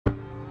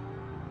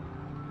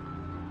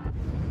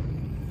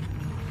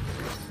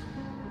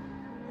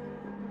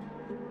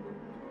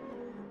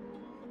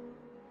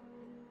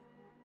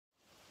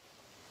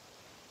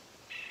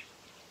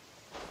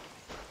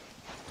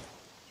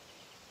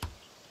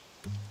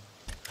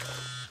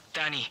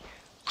Dani,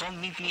 come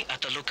meet me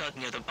at the lookout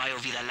near the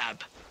Biovida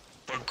lab.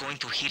 We're going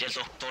to hit El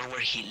Doctor where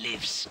he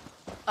lives.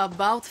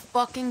 About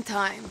fucking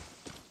time.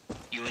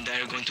 You and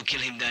I are going to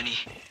kill him, Dani.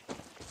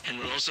 And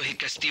we'll also hit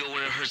Castillo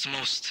where it hurts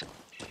most.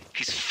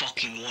 His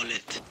fucking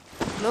wallet.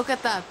 Look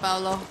at that,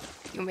 Paolo.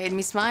 You made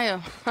me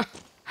smile.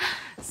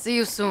 See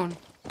you soon.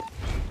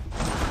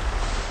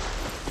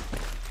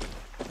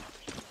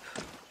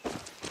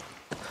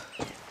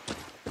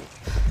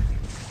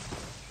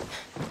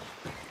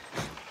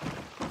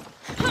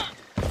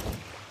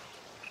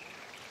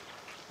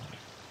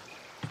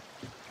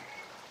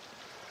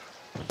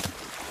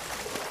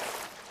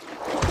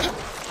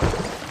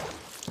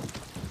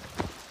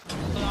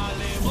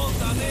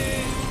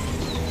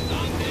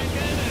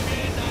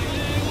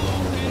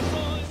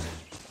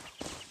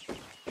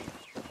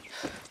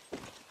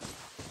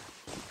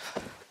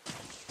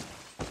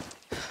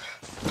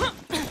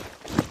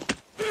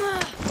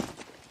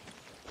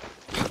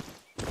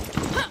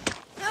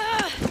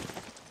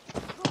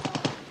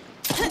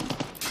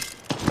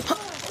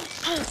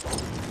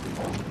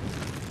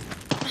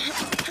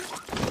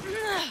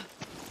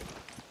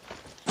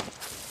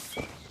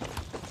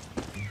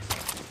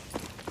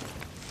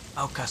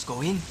 Outcasts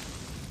go in,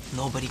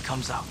 nobody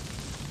comes out.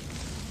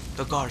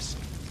 The guards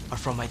are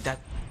from my dad.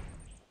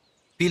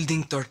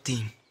 Building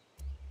 13.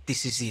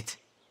 This is it.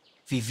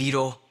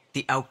 Viviro,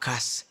 the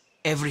outcasts,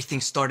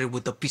 everything started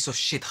with the piece of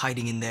shit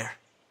hiding in there.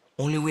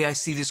 Only way I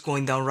see this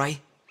going down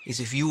right is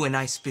if you and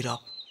I split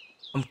up.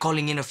 I'm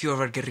calling in a few of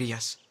our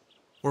guerrillas.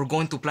 We're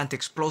going to plant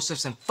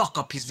explosives and fuck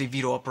up his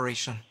Viviro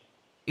operation.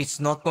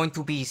 It's not going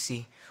to be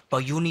easy,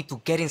 but you need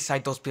to get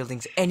inside those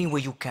buildings any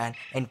way you can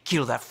and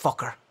kill that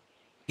fucker.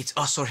 It's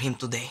us or him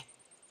today,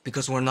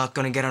 because we're not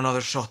gonna get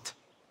another shot.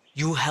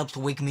 You helped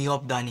wake me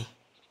up, Dani.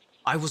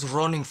 I was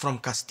running from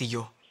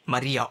Castillo,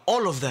 Maria,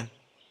 all of them.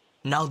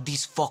 Now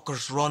these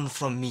fuckers run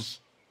from me.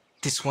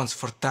 This one's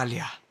for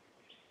Talia.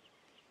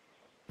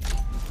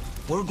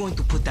 We're going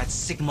to put that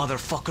sick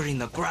motherfucker in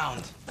the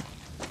ground.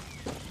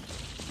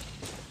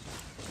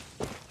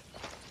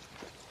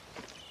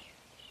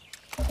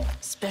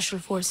 Special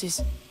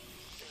forces.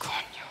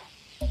 Coño.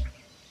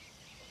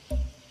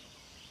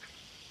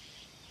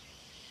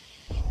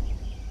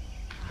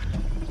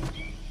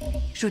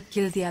 Should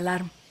kill the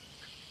alarm.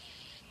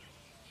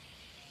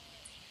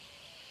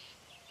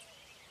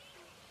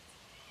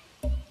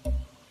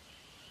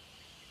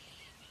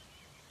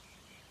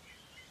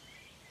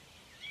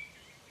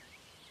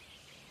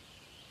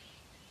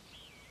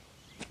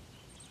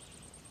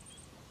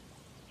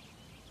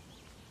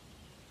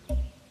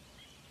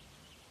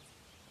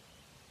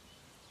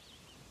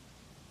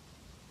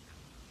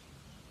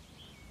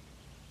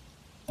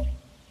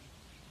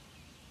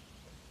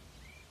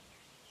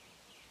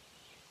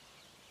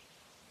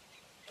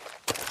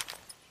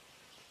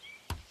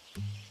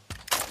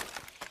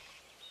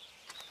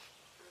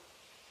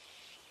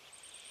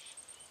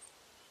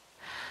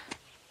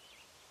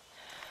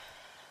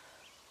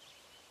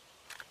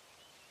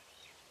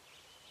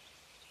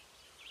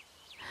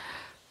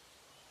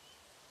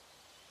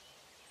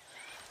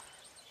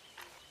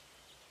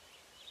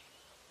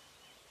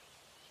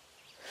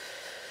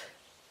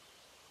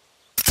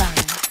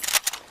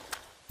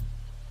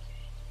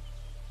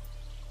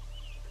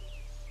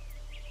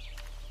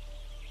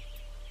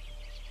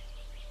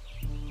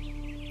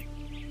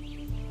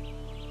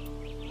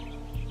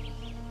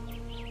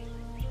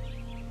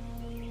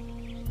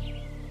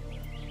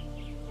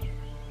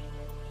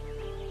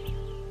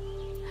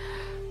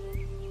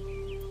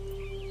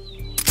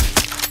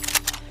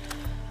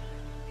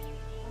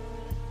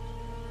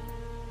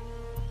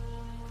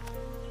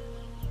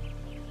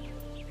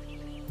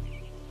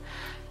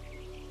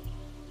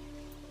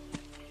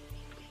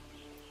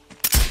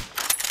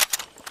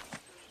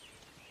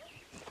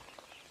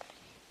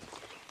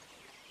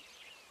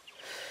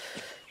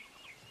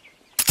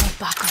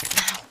 Back up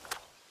now.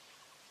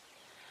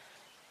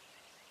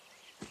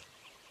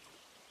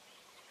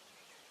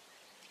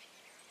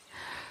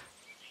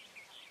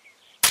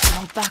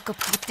 No backup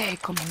puté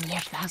como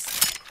mierdas.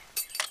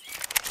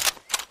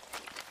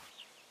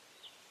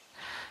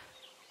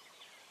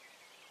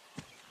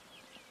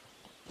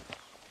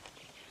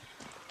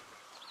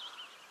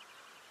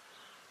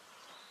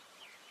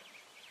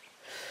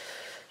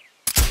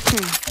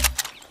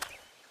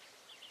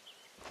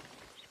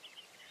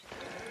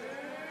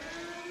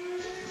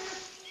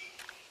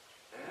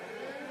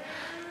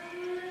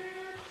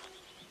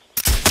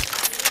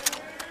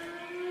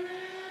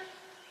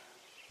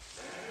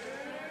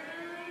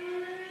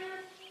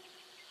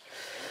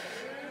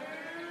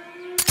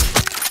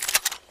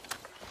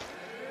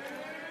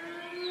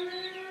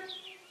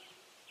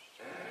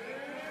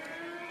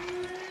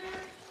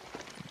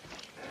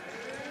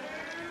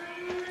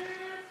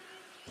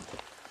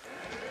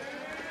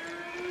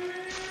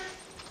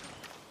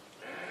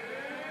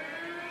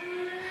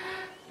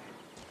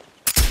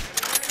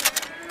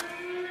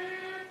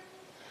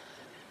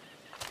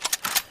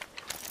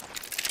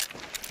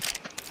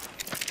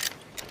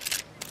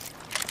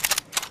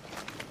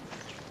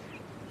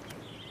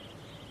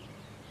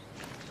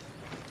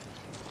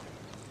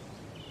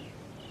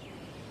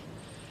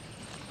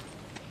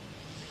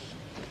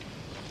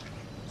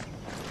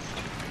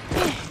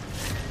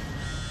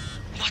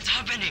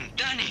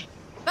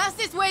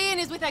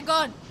 is with a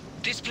gun.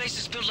 This place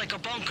is built like a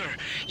bunker.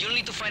 You'll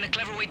need to find a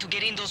clever way to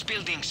get in those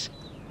buildings.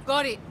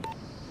 Got it.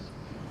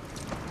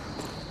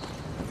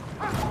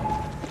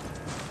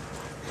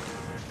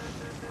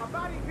 A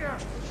body here!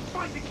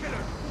 Find the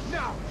killer!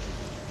 Now!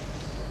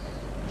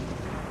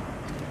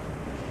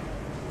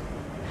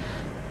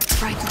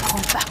 Try to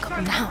call back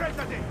up now.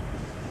 Presidente!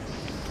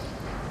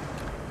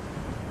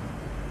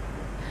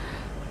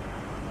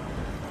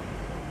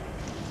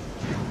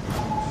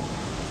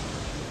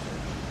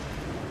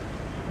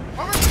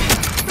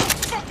 Don't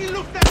fucking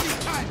look at me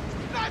time!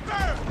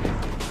 Sniper!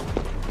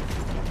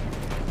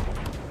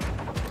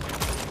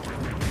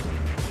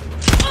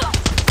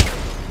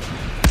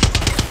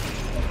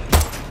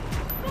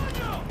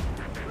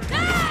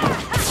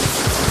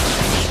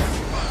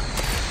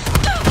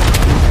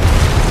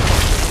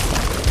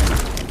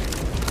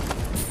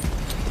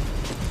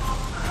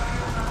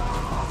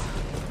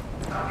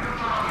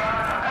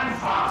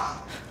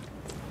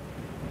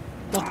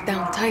 Lock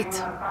down tight.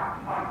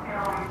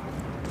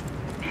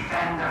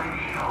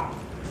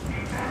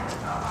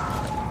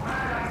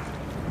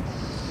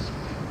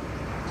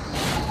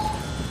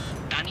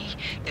 Dani,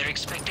 they're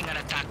expecting an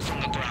attack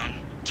from the ground.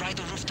 Try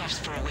the rooftops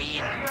for a way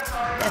in.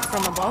 That's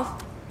from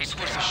above? It's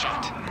worth a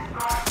shot.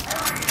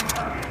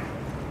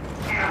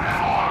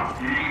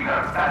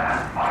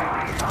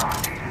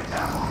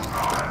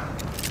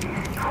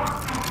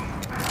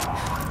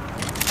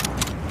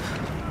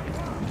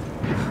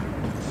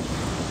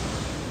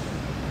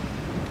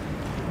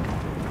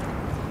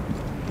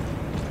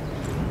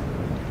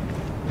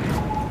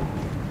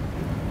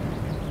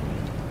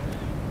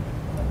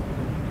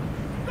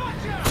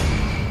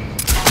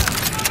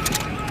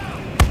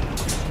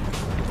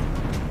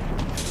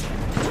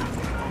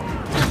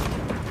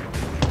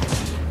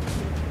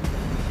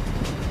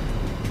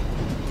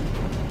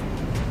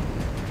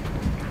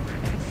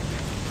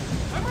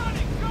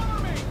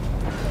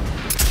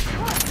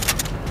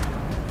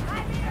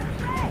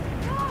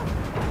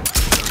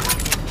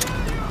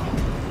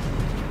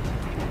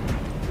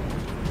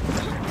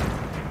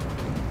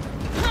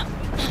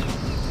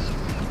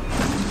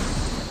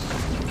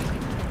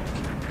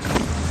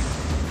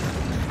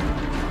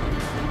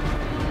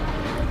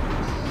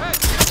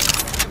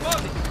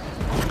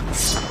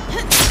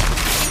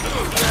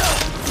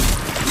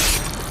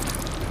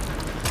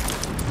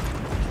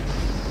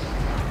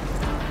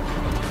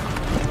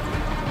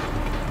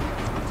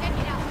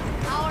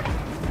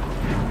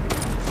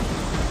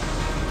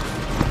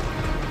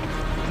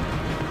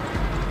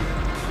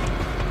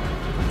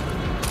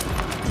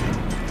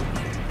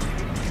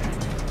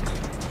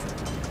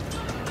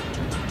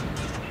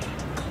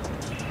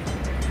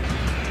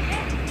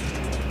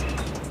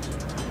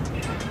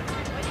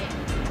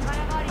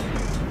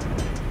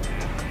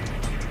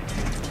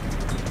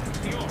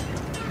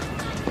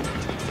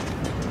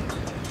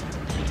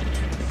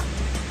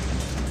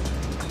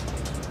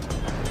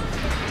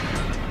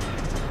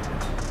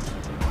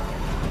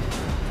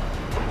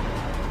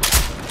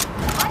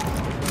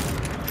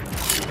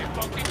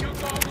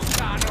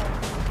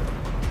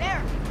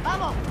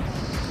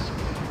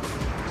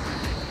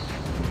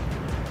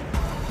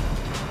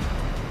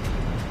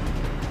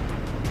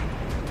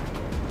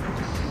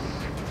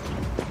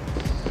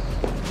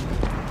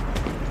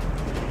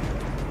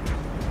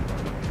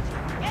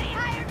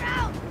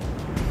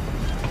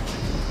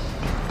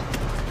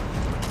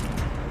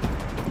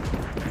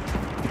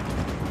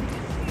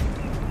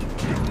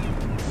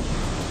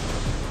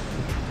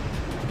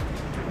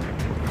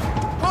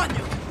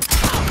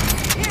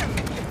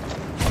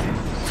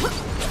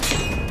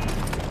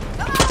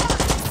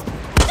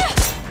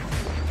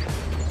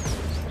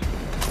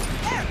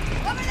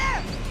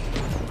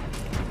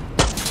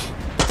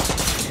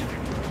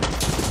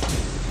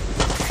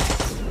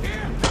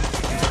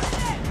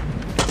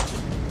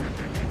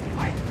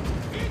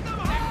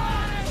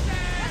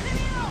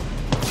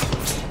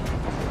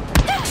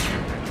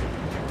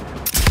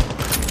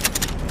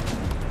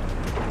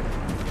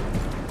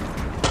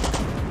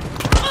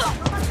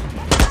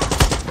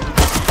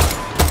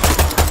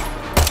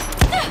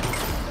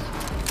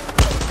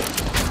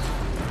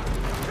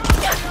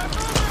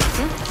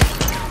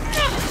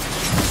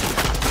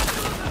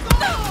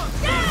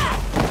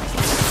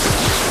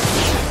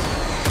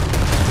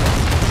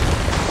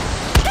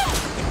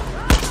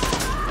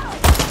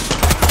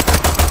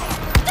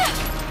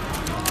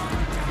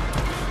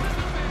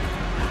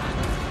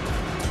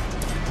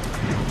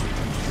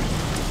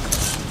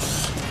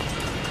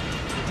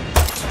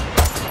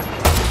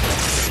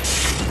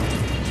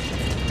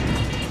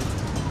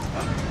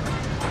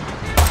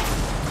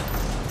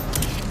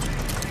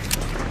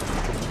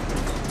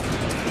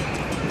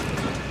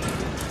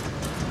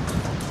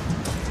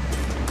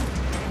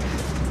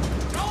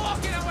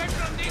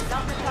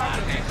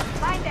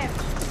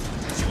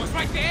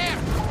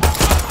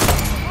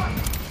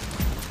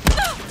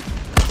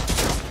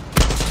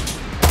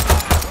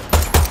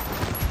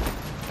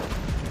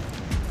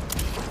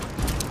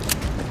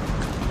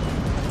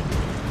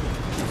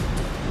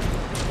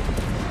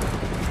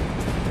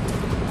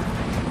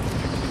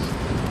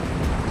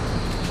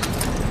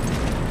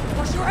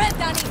 Push your head,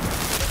 Dani.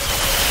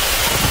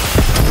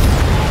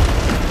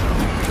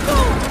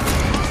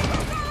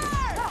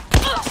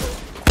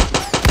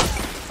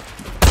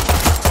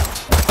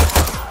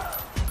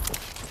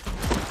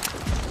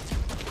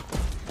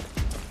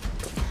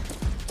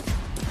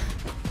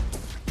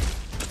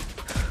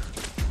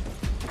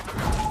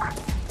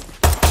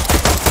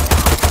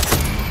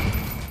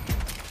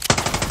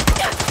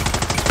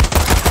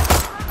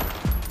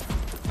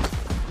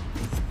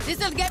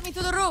 this'll get me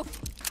to the roof.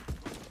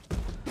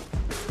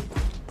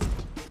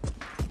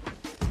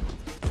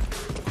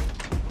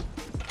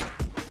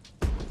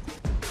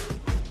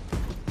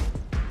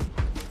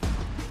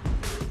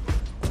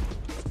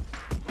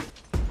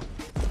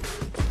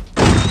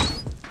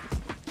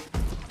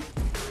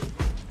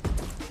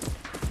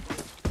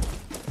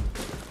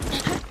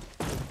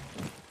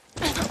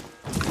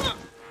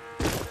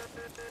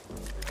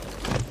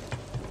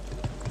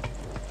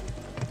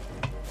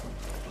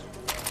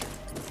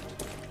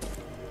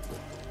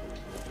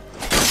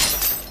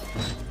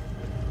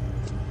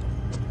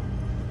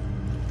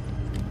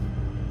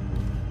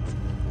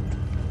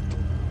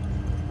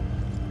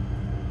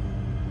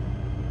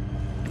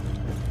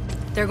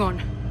 They're gone.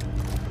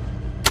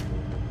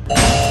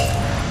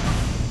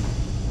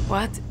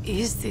 What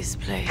is this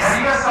place?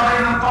 Guerrillas are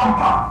in the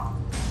compound.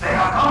 They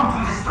have come to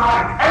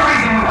destroy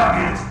everything we have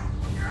built.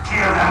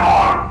 Kill them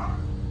all.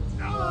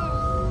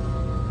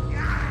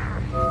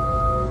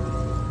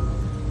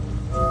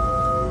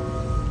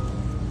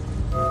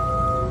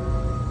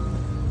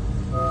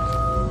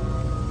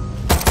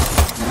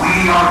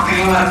 We are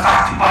being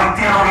attacked by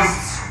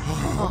terrorists.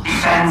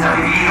 Defend the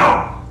video.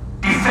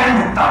 Defend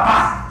the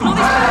path to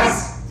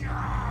paradise.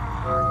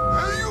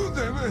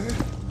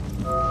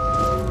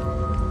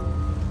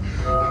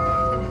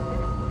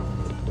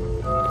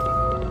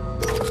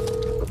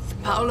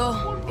 Paolo,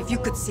 if you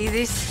could see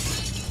this.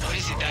 What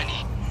is it,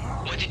 Dani?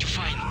 What did you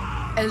find?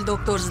 El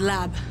Doctor's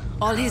lab.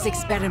 All his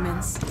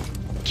experiments.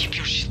 Keep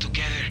your shit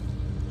together.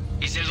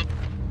 Is El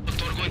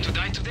Doctor going to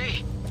die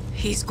today?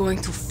 He's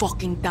going to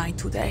fucking die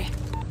today.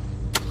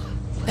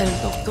 El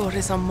Doctor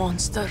is a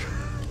monster.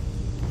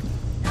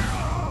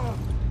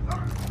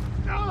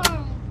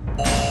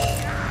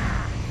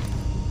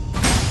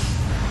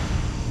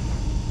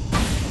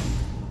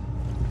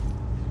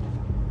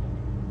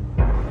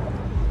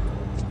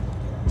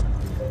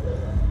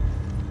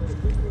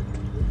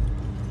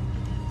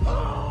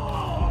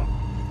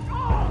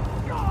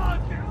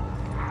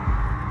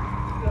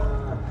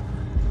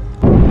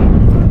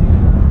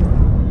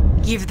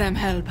 Give them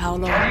hell,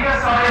 Paolo.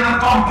 Guerrillas are in the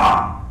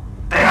compound.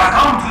 They have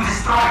come to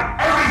destroy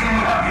everything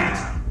we have built.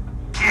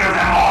 Kill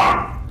them all.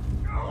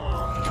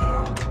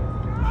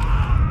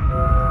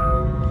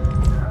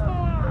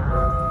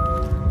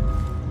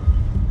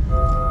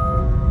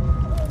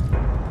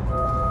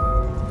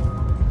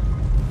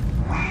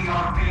 We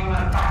are being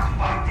attacked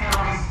by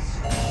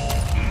terrorists.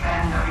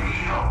 Defend the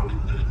video.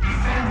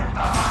 Defend the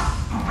path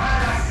to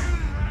paradise.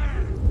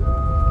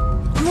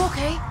 You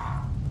okay?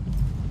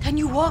 Can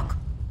you walk?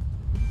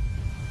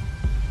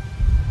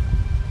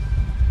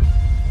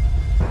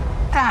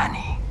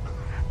 Dani,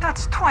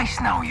 that's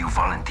twice now you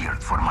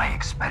volunteered for my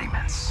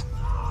experiments.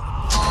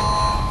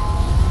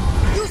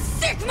 You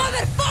sick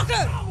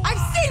motherfucker!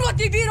 I've seen what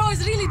Viviro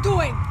is really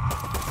doing!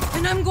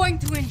 And I'm going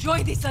to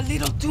enjoy this a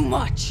little too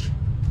much.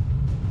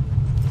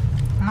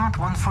 Not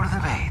one for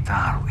debate,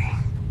 are we?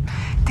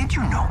 Did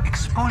you know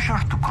exposure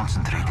to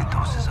concentrated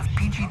doses of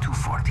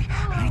PG-240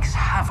 wreaks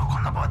havoc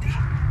on the body?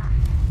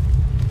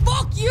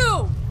 Fuck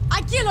you!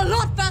 I kill a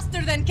lot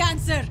faster than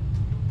cancer!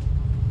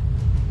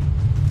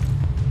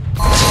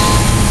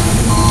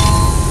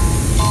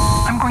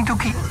 I'm going to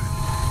keep...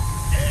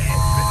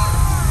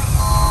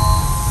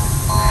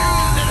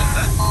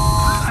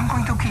 I'm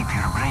going to keep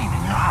your brain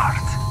and your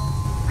heart.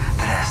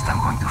 The rest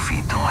I'm going to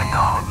feed to my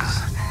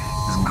dogs.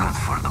 It's good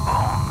for the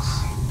bones.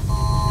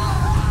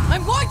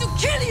 I'm going to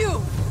kill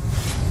you!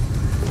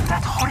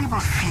 That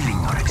horrible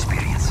feeling you're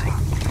experiencing,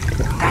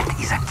 that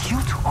is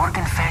acute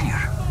organ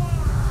failure.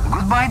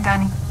 Goodbye,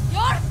 Dani.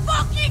 You're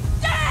fucking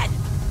dead!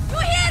 You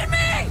hear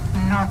me?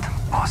 Not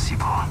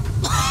possible.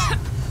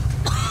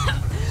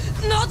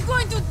 Not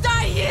going to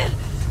die here!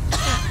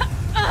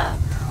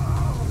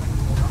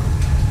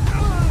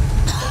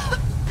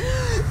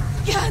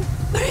 Can't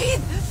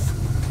breathe!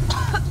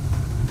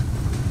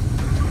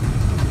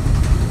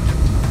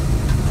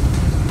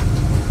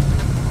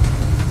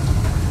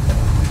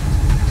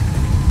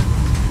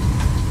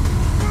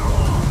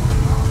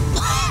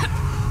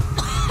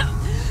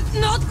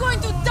 Not going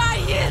to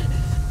die here!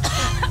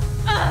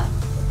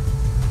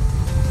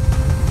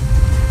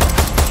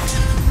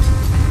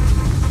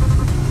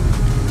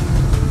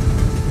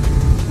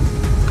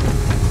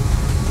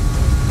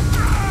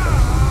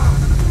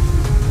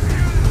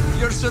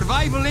 Your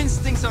survival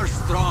instincts are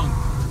strong,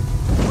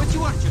 but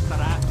you are just a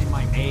rat in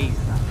my maze.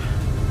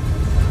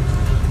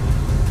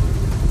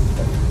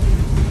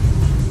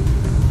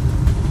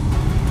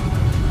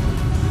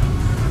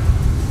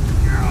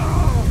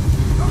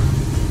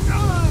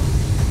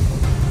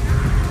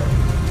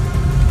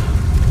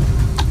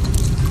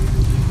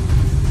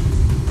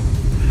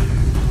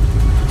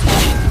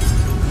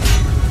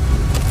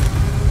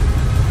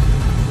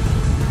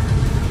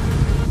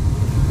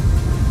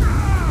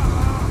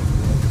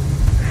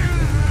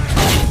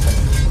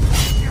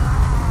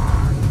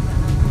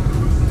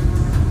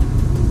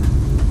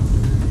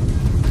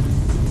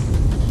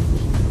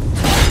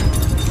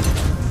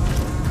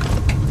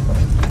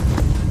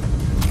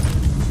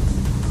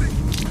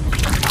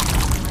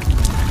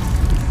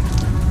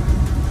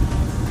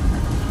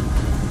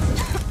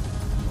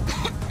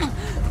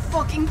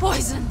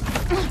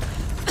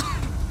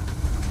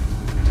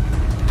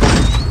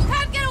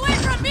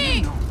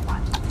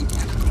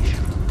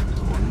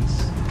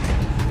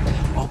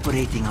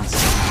 operating on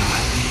someone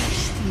while we are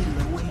still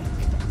awake.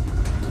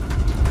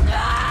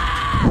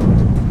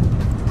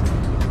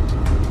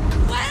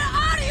 Where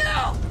are you?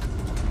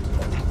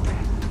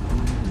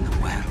 The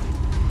well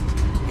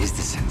is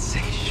the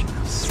sensation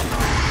of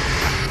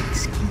strong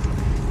skin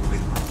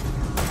with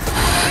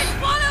Which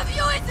one of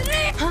you is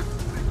real? Huh?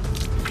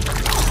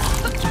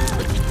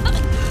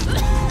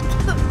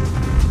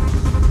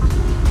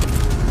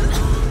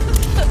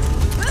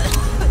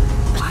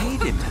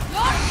 Wait a minute.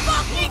 You're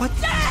fucking What?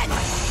 dead!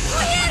 You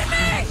hear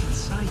me?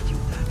 Inside you,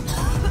 Dani.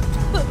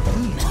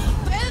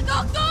 El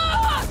doctor!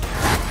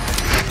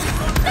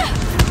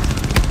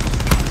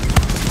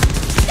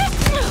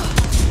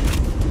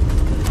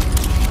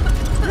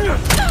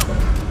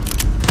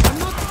 I'm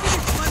not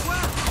finished my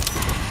work.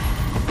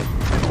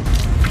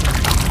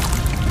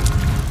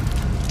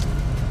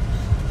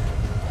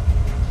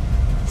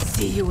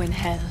 See you in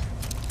hell.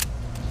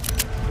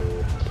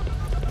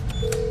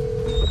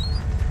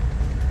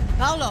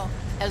 Paolo,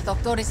 El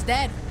Doctor is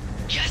dead.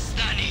 Yes,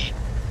 Dani.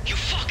 You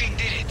fucking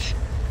did it.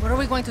 What are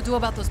we going to do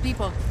about those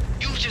people?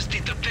 You just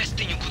did the best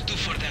thing you could do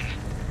for them.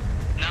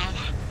 Now,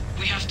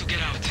 we have to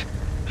get out.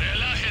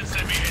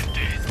 Relájense, mi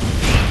gente.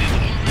 Juan is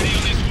already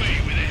on his way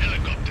with a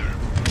helicopter.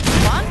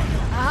 What?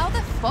 How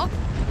the fuck?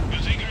 You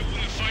think I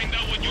wouldn't find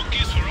out what you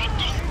kids were up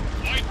to?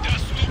 Wipe that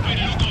stupid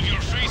look off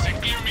your face and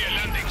clear me a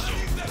landing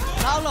zone.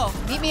 Paolo,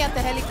 meet me at the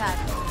helipad.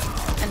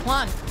 And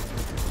Juan,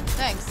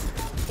 thanks.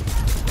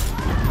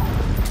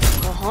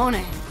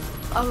 Cojones.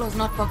 Paolo's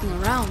not fucking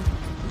around.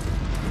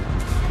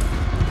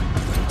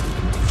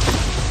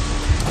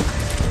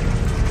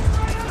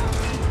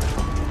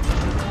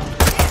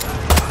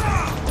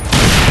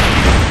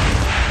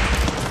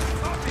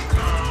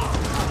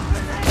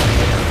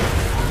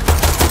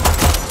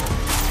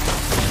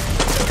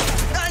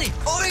 Dani,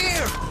 over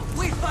here!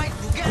 We fight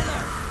together!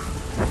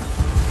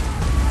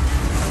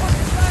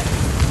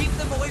 Keep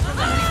them away from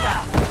the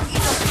helipad.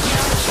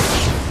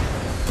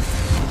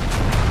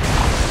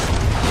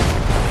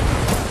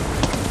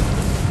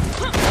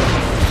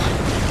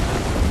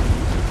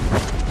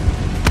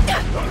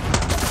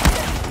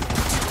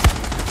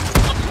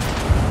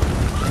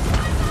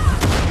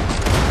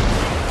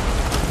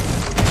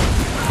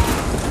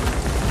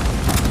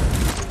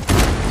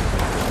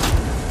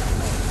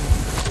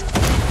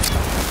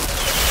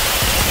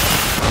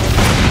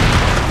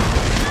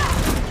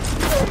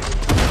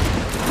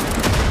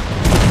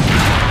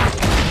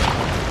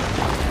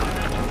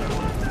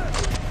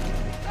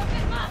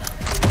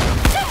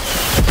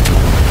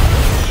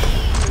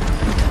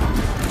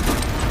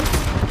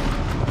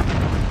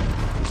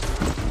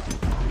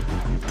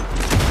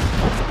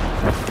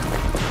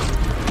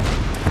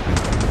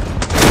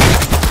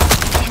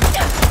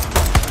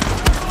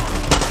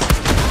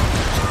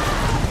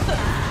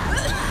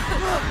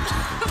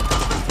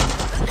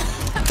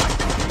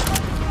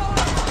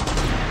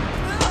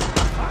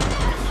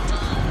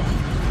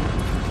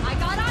 I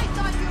got eyes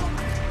on you!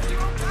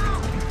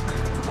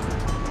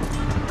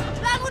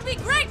 That would be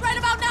great right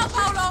about now,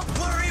 Paolo!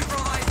 We're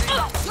improvising!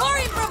 You're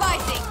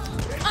improvising!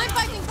 I'm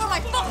fighting for my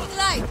fucking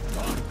life!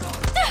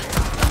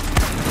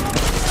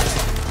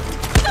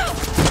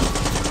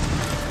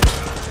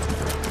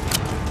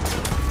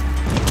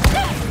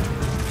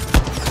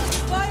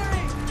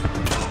 Firing!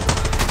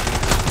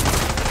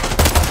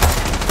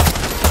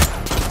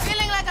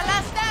 Feeling like a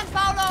last stand,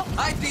 Paolo!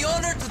 I'd be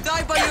honored to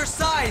die by your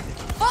side!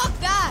 Fuck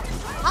that!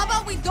 How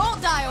about we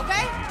don't die,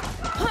 okay?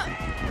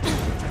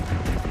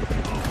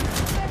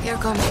 Here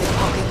comes the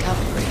fucking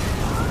cavalry.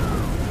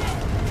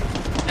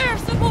 Air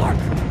support!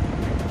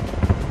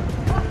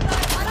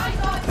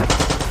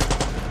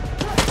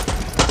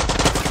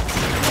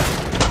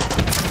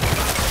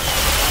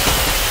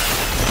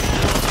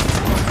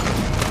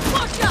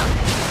 Watch out!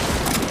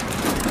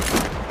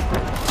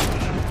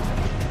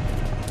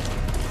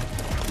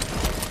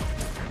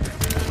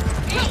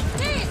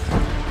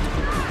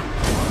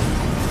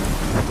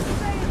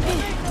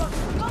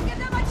 Don't give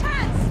them a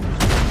chance!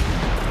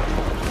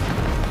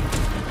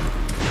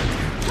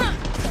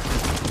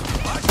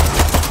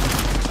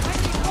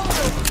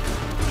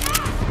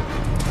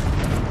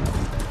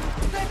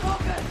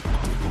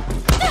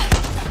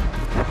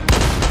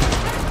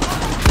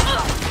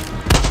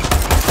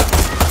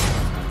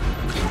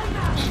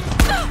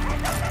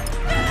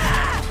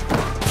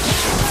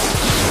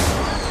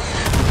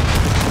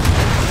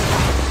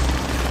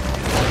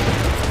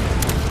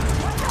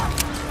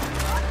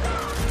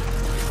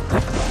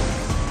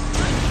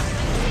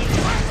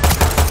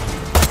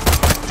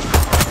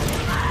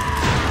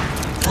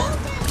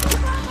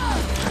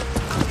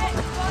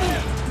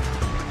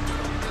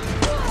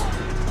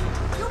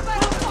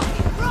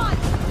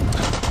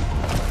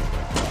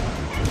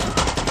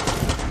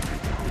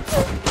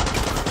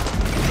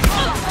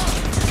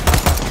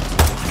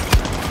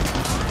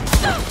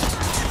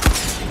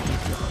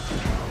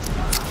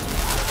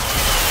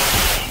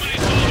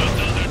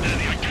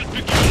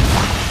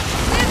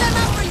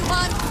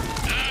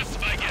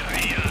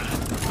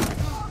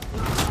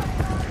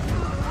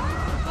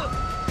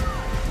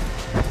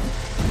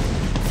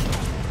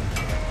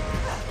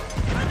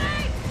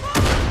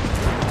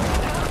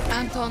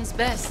 sounds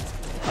best.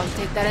 I'll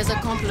take that as a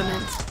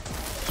compliment.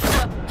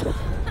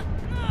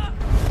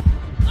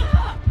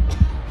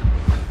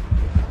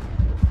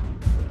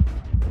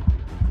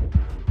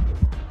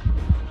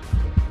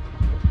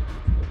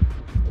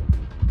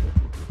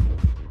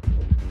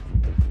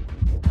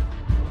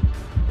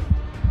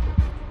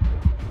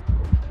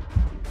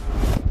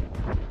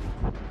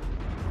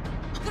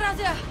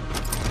 Gracias.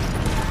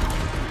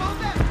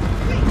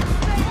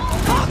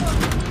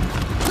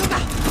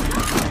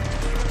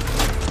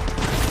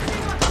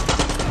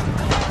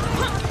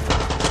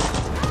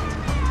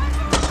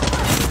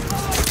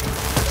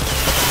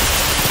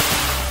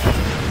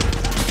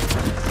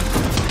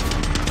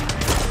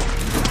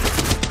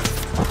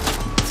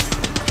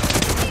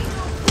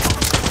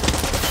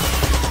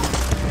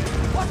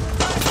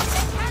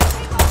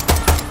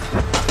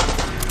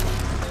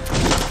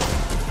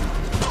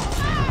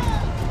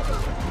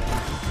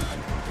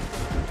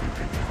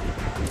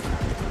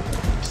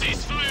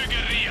 Ceasefire,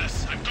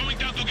 guerrillas. I'm coming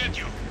down to get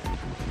you.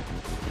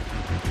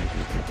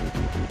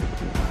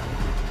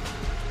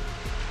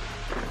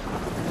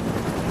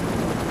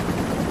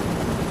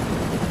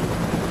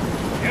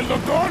 El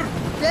doctor?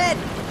 Dead!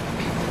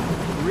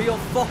 Real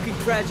fucking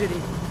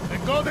tragedy. The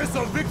goddess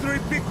of victory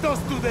picked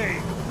us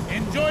today.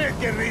 Enjoy it,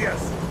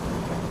 guerrillas.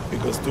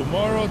 Because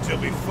tomorrow you'll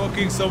be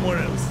fucking somewhere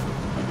else.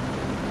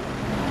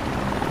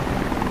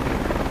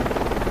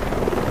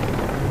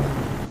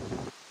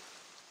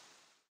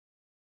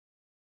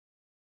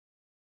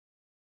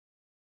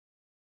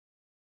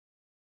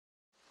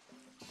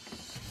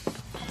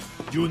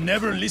 You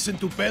never listen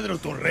to Pedro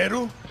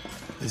Torrero?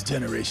 This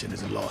generation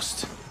is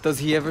lost. Does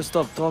he ever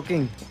stop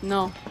talking?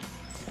 No.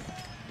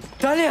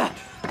 Talia!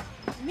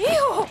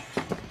 Mijo!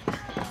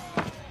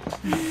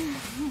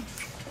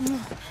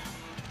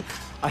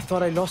 I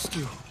thought I lost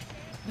you.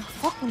 No,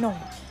 fuck no.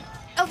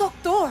 El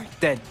doctor!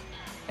 Dead.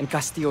 And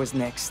Castillo is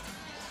next.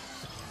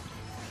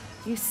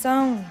 You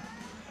sound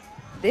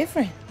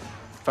different.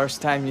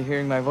 First time you're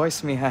hearing my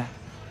voice, mija.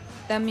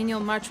 That mean you'll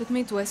march with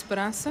me to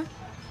Esperanza?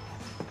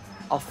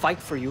 I'll fight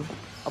for you.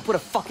 I'll put a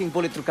fucking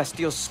bullet through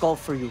Castillo's skull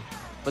for you.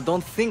 But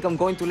don't think I'm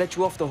going to let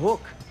you off the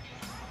hook.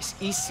 It's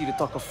easy to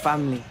talk of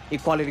family,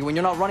 equality when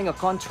you're not running a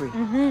country.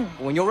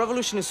 But when your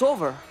revolution is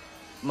over,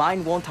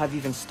 mine won't have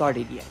even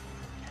started yet.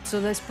 So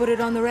let's put it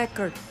on the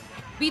record.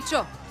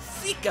 Bicho!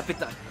 Sí,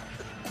 Capitán.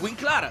 Queen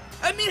Clara.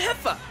 I mean,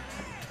 Jefa.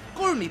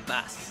 Call me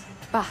Paz.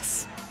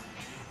 Paz.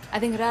 I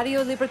think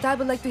Radio Libertad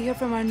would like to hear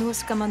from our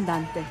newest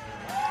comandante.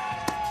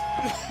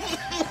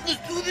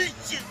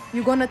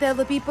 You gonna tell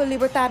the people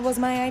Libertad was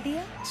my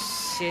idea?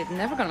 Shit,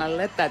 never gonna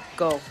let that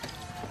go.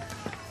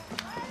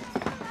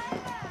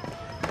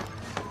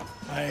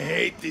 I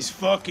hate this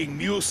fucking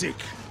music.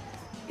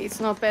 It's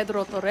not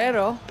Pedro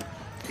Torrero.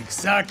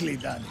 Exactly,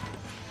 Dani.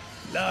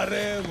 La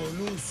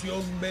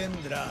revolución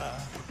vendrá.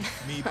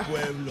 Mi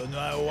pueblo no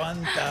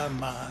aguanta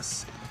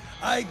más.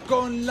 Ay,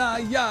 con la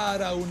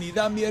Yara,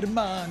 unidad, mi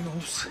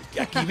hermanos,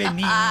 que aquí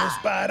venimos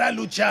para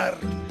luchar.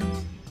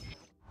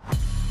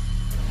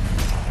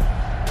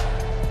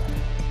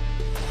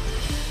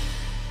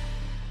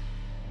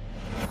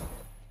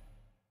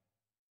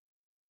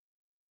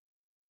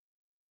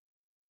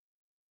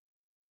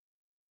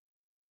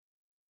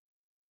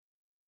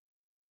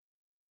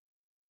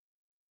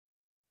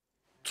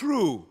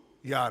 True,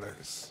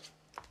 Yarans.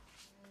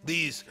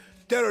 These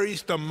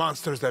terrorist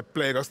monsters that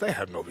plague us, they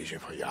have no vision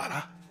for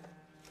Yara.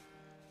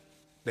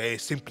 They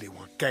simply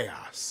want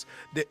chaos.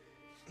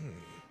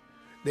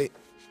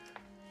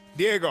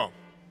 Diego.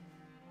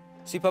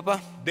 Sí,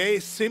 papá. They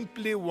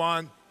simply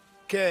want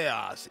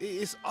chaos.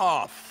 It's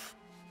off.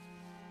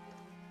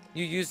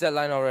 You used that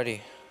line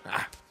already.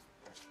 Ah.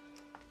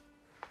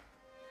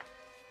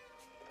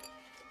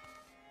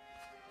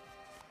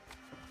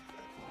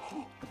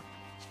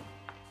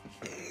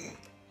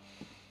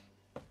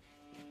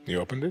 You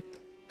opened it?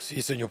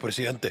 Sí, señor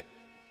presidente.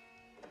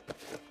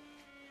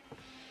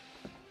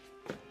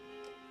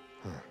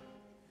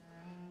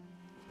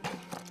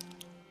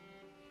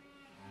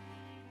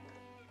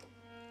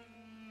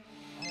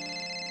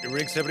 It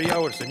rings every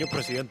hour, señor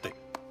presidente.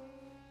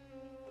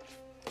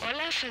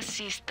 Hola,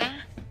 fascista.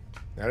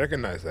 I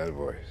recognize that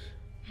voice.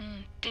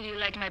 Did you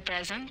like my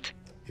present?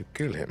 You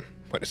killed him.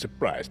 What a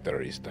surprise,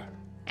 terrorista.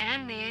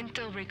 And the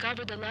intel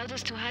recovered allowed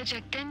us to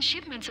hijack 10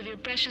 shipments of your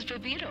precious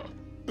Viviro.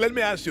 Let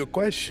me ask you a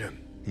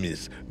question,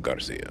 Miss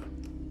Garcia.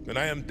 When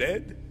I am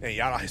dead and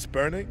Yara is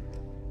burning,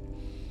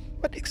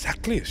 what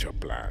exactly is your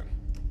plan?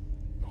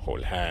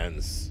 Hold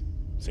hands,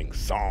 sing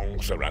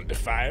songs around the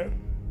fire?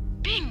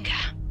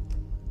 Binga!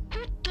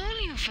 Who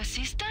told you,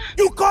 fascista?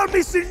 You call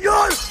me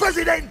Señor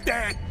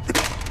Presidente!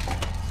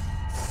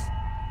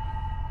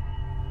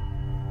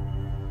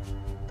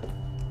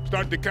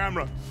 Start the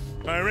camera.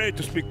 I'm ready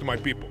to speak to my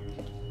people.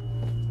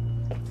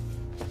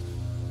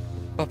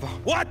 Papa.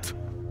 What?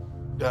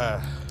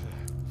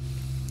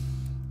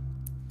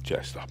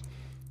 Just stop.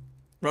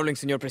 Rolling,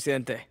 Señor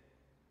Presidente.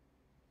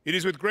 It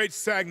is with great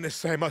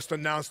sadness I must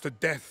announce the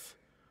death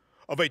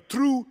of a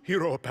true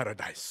hero of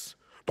paradise,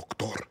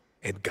 Dr.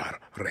 Edgar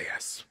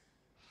Reyes.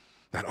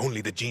 Not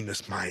only the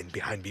genius mind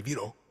behind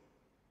Viviro,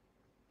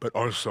 but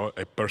also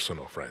a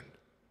personal friend.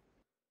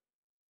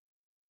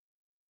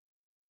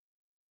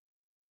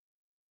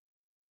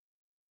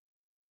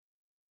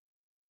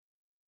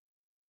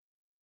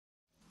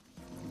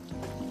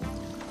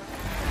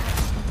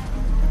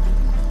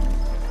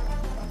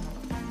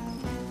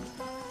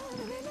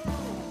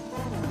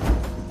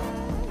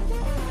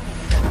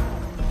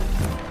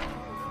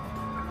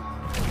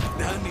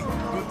 Dani,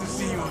 good to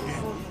see you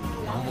again.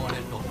 Vamos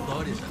al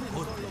doctor y al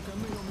corte.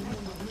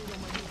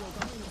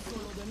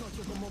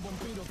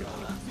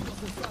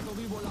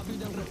 Vivo la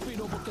vida en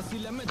respiro, porque si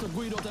le meto el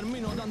guiro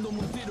termino dándome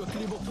un tiro,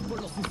 escribo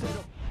por lo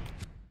sincero.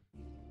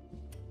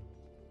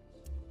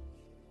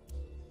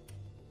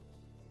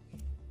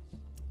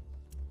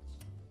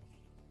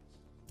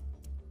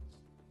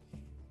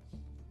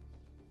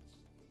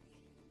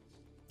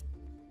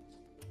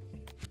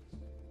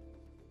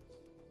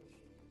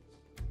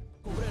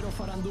 Obreros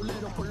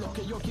faranduleros por los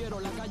que yo quiero,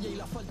 la calle y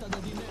la falta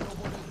de dinero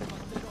por el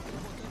repartero.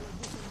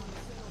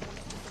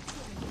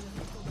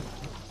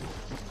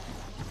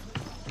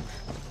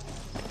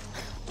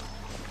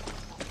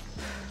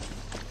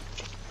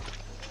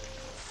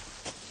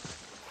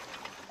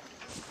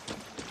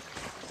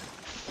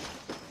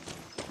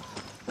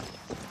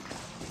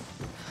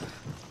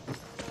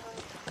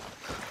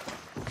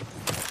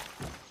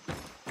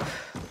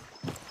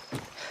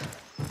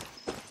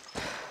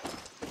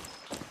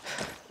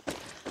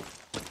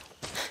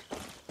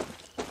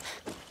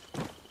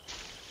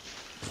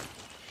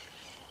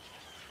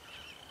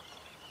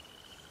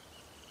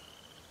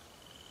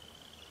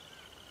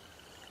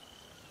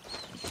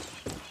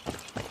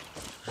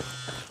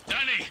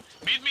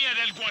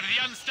 El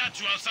Guardián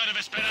statue outside of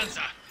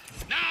Esperanza.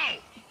 Now!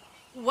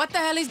 What the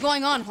hell is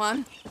going on,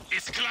 Juan?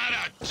 It's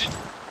Clara.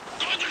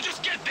 Coño,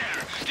 just get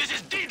there! This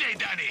is D-Day,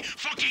 Danny!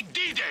 Fucking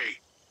D-Day!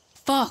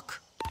 Fuck.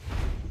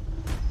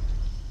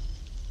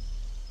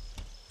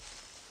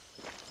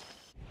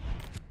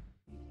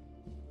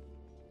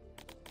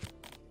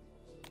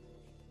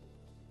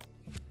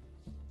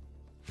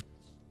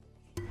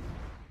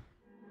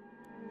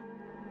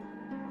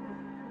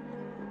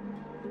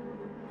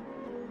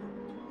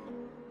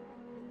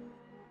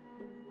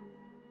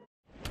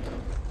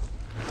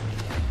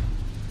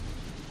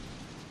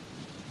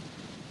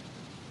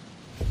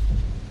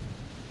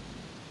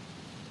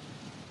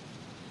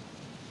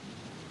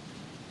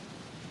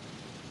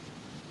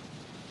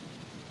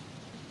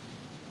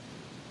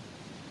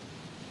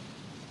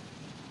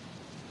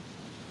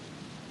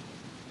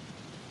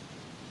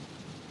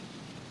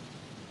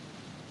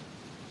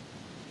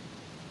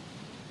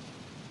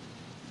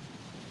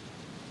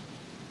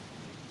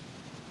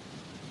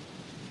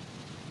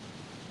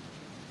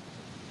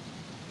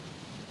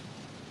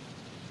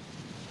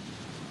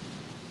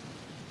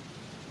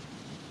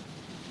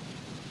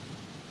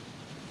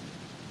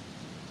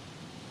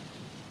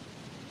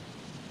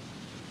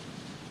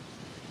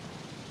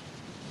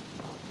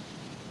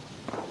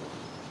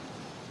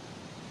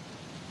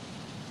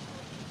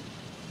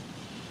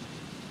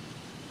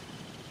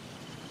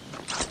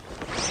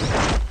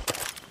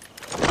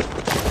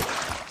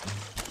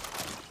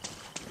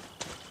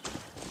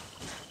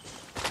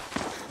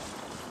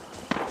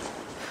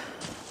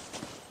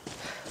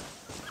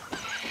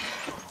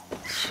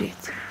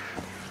 Shit.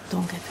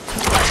 Don't get it.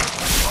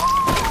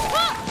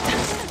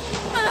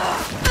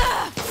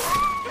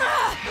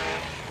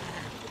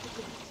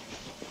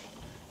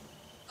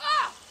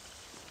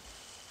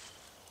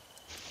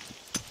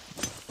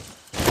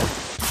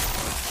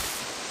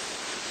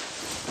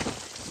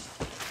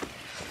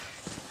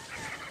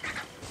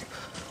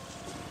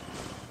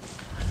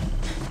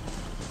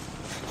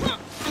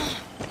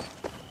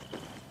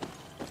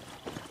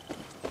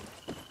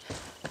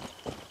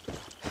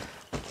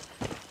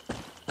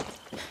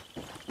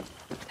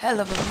 Hell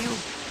of a view.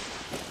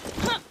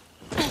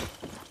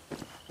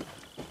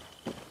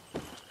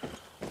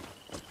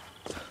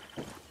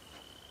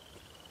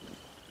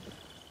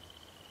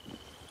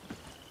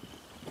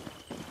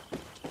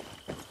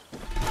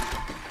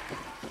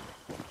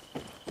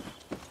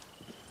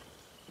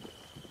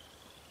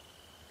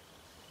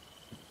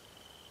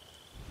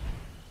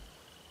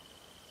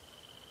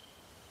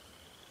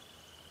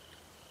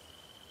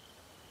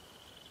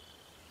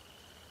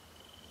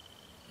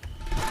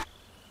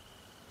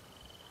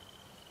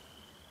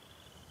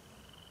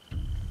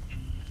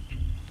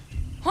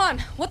 Juan,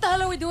 what the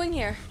hell are we doing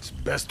here? It's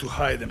best to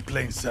hide in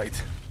plain sight.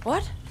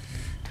 What?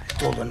 I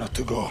told her not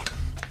to go.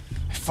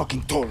 I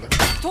fucking told her.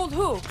 Told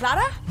who?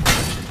 Clara?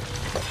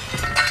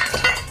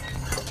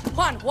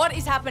 Juan, what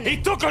is happening?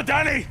 He took her,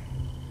 Danny!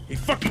 He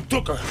fucking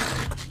took her.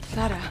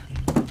 Clara.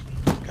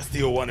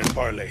 Castillo wanted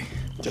parley.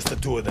 Just the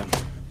two of them.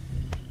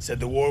 Said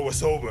the war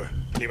was over.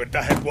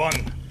 Libertad had won.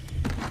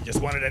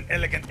 Just wanted an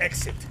elegant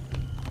exit.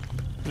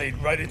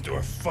 Played right into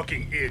her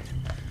fucking id.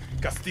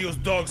 Castillo's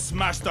dogs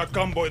smashed our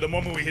convoy the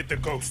moment we hit the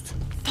coast.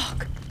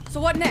 Fuck.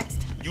 So what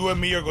next? You and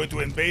me are going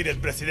to invade El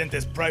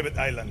Presidente's private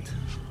island.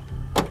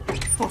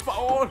 Por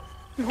favor,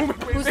 no me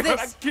puedes dejar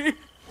aquí.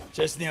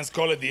 Chechnyans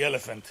call it the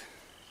elephant.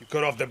 You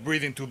cut off the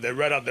breathing tube, they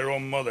rat out their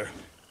own mother.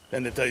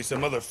 Then they tell you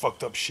some other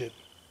fucked up shit.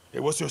 Hey,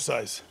 what's your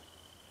size?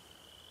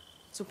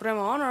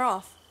 Supremo on or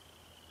off?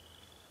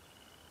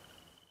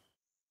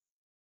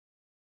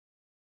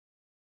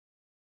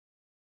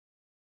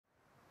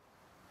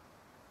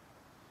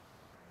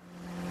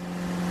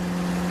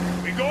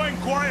 We're going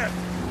quiet.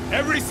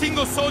 Every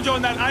single soldier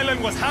on that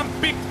island was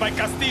handpicked by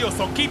Castillo,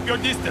 so keep your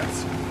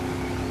distance.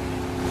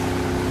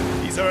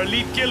 These are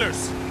elite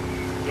killers.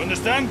 You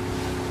understand?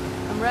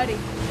 I'm ready.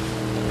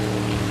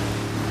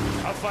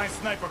 I'll find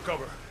sniper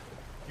cover.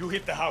 You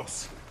hit the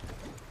house.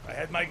 I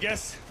had my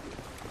guess.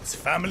 It's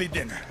family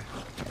dinner.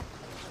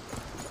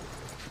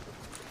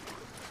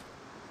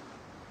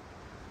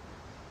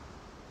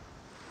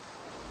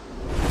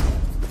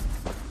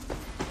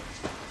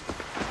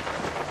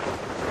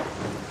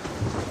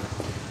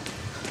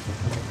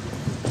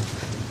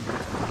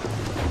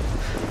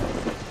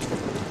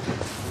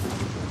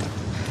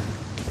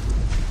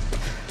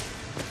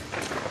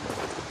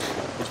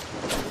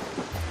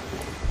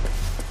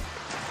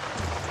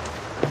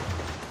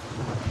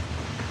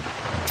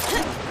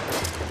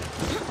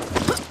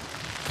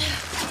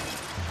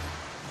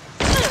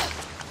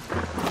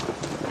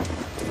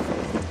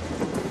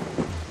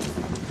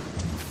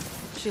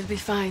 She'll be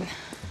fine.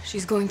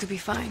 She's going to be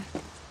fine.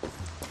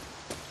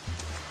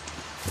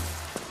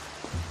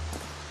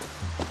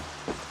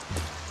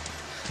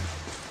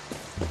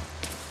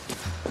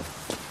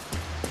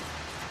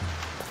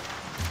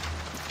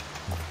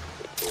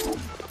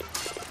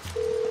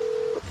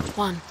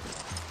 Juan,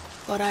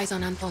 got eyes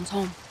on Anton's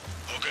home.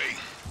 Okay,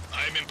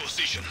 I'm in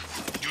position.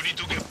 You need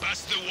to get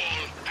past the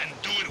wall and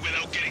do it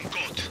without getting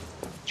caught.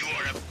 You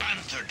are a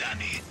panther,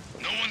 Dani.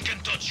 No one can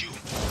touch you.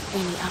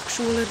 Any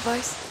actual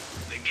advice?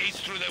 The gates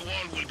through the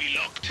wall will be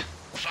locked.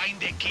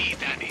 Find a key,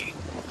 Dani.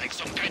 Like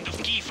some kind of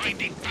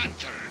key-finding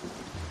panther.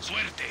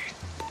 Suerte.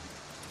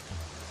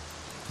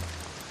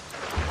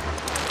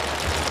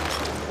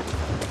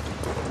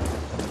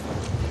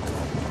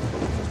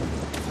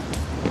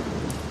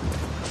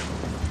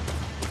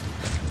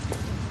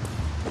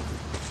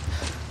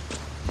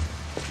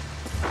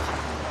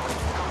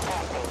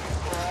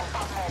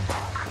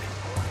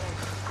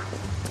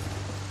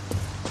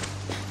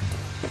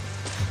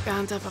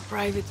 Can't have a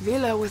private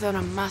villa without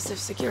a massive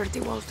security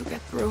wall to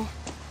get through.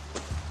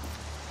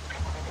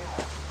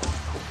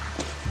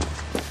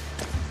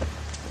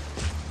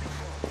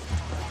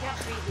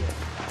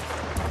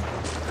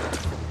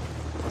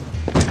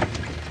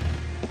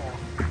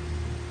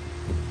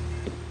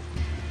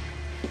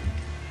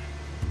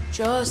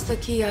 Just the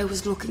key I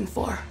was looking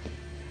for.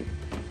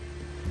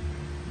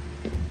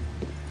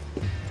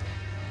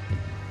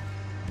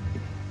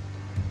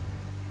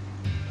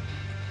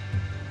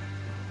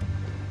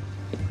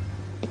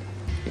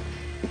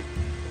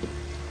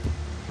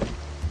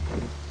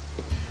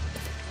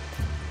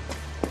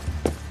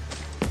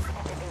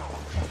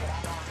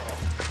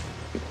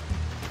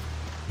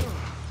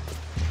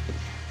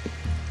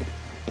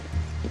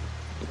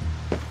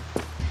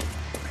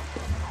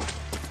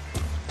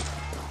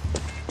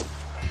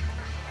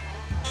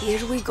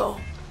 Here we go.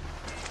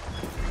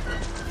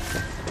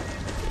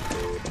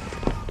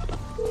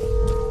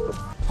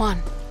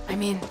 Juan,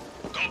 I'm in.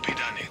 Copy,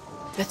 Dani.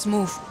 Let's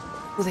move.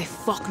 Who the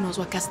fuck knows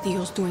what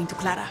Castillo's doing to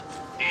Clara?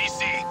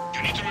 Easy.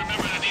 You need to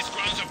remember that these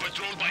grounds are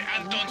patrolled by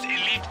Anton's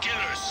elite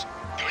killers.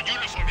 Your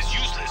uniform is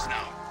useless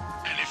now.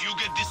 And if you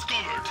get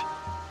discovered,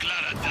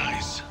 Clara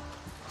dies.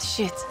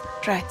 Shit.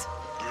 Right.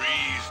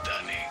 Breathe,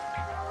 Dani.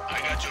 I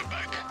got your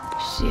back.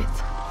 Shit.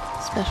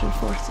 Special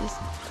forces.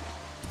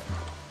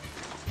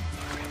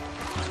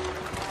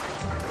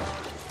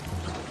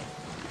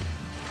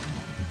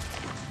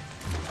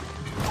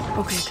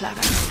 Okay, Clara.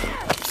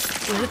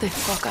 Where the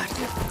fuck are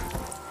you?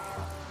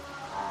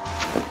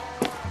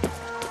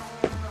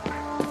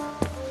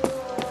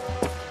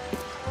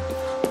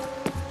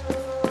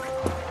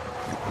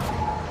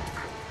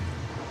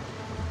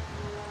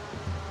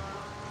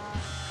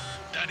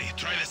 Dani,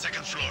 try the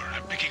second floor.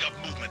 I'm picking up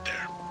movement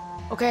there.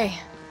 Okay,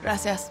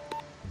 gracias.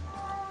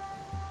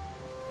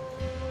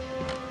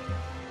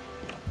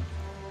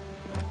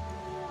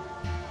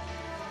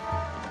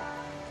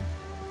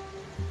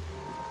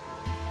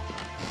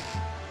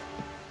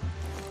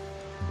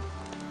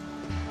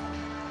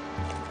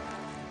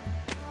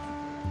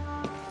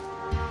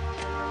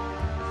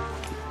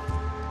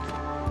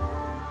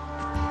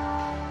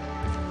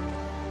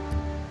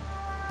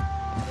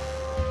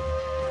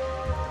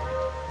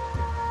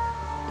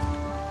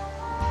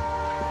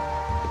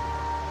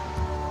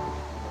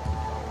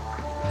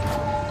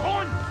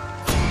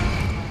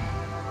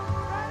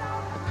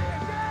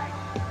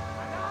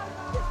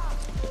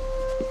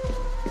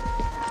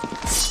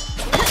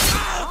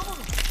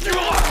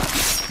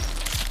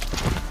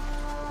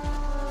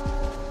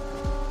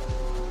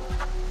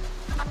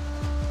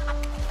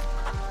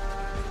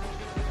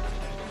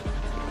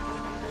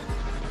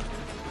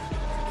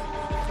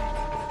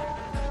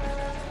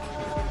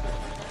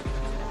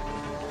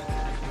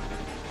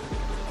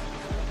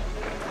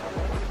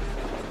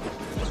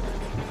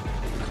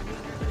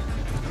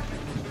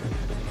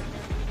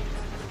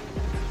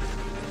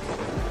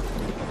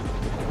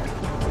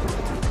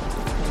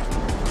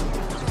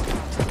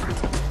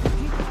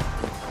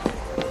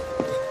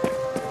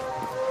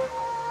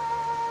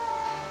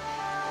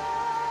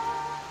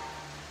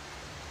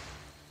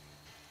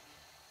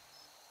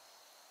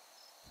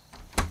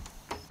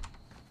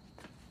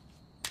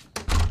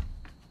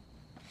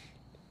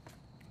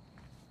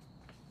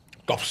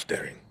 Stop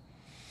staring.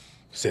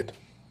 Sit.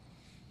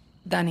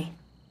 Dani,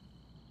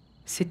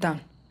 sit down.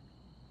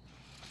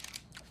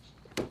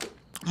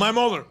 My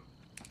mother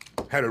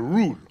had a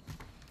rule.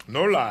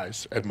 No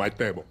lies at my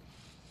table.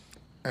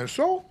 And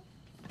so,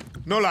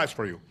 no lies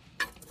for you.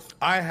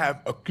 I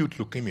have acute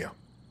leukemia.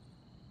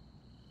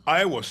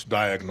 I was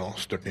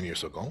diagnosed 13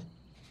 years ago,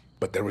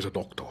 but there was a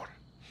doctor.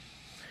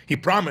 He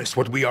promised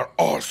what we are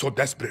all so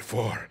desperate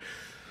for.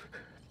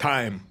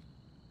 Time.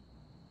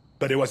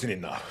 But it wasn't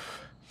enough.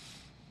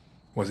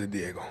 Was it,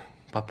 Diego?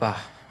 Papa,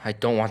 I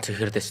don't want to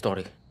hear this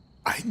story.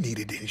 I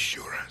needed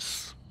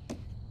insurance.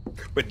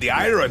 But the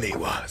irony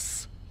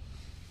was,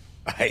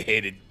 I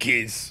hated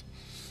kids.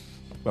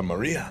 But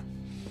Maria,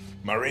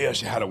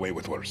 she had a way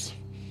with words.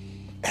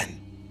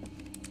 And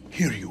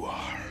here you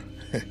are,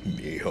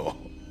 Mio.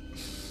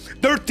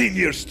 13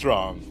 years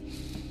strong.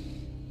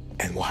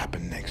 And what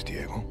happened next,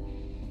 Diego?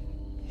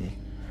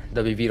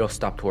 The Viviro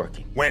stopped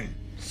working. When?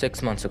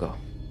 6 months ago.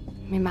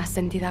 Mi más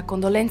sentida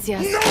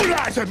condolencias. No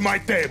lies at my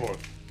table!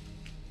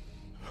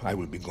 I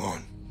will be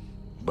gone.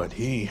 But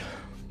he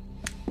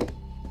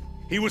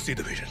will see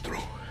the vision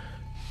through.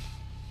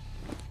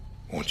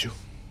 Won't you?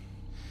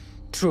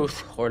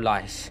 Truth or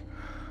lies?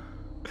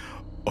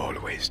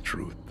 Always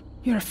truth.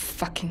 You're a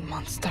fucking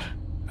monster.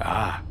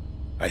 Ah,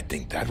 I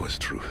think that was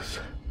truth.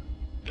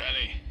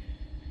 Danny,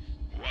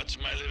 watch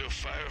my little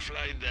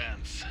firefly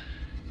dance.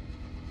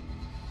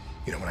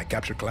 You know, when I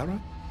captured Clara,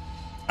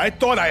 I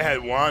thought I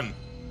had won.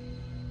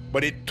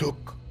 But it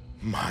took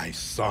my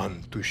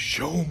son to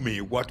show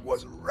me what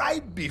was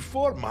right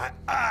before my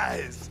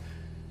eyes.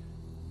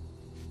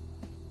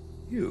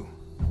 You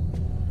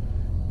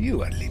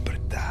are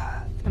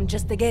Libertad. I'm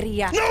just a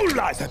guerrilla. No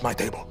lies at my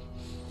table.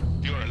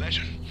 You're a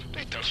legend.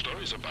 They tell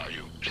stories about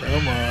you.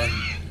 Come on.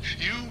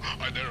 You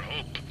are their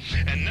hope.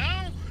 And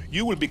now,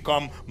 You will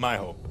become my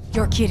hope.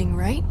 You're kidding,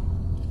 right?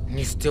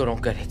 You still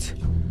don't get it.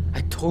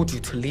 I told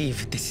you to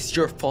leave. This is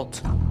your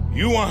fault.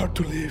 You want her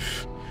to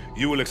live.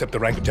 You will accept the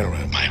rank of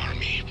general of my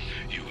army.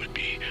 you will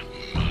be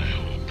my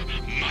hope,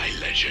 my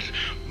legend.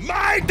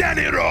 My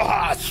Dani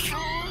Rojas!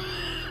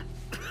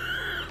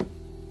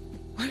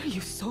 Why are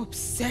you so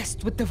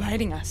obsessed with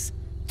dividing us?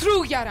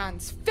 True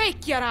Yarans,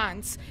 fake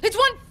Yarans. It's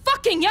one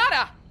fucking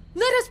Yara!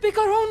 Let us pick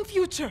our own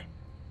future.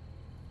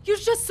 You're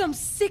just some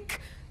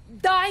sick,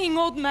 dying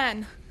old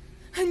man.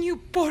 And you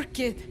poor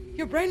kid.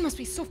 Your brain must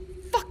be so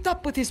fucked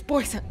up with his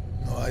poison.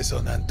 No eyes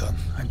on Anton.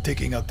 I'm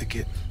taking out the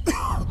kid.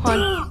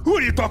 Juan. Who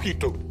are you talking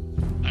to?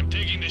 I'm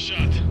taking the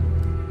shot.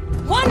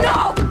 Juan,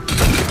 no!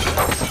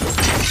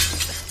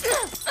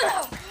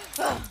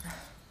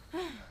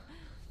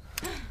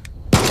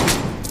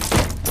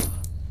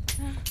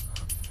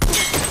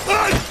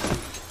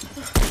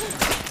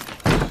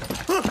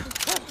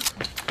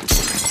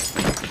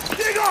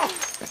 Diego!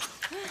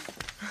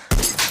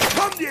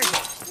 Come, Diego!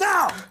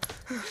 Now!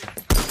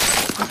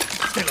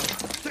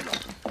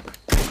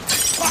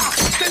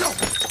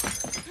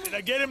 Did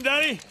I get him,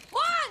 Danny?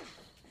 Juan!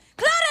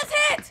 Clara's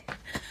hit!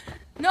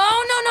 No!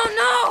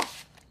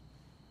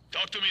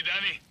 Talk to me,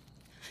 Danny.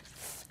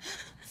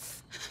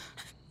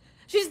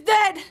 She's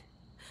dead!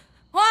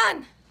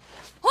 Juan!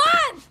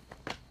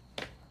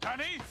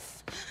 Danny?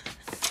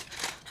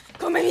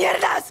 ¡Come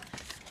mierdas!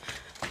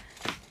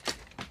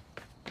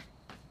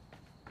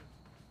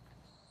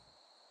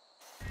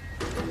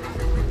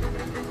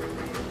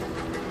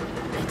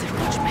 Better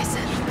watch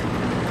myself.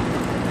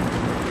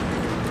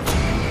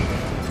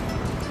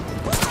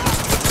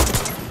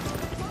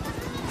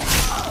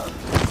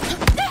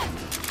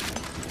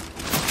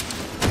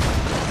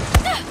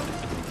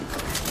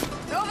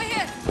 They're over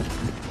here!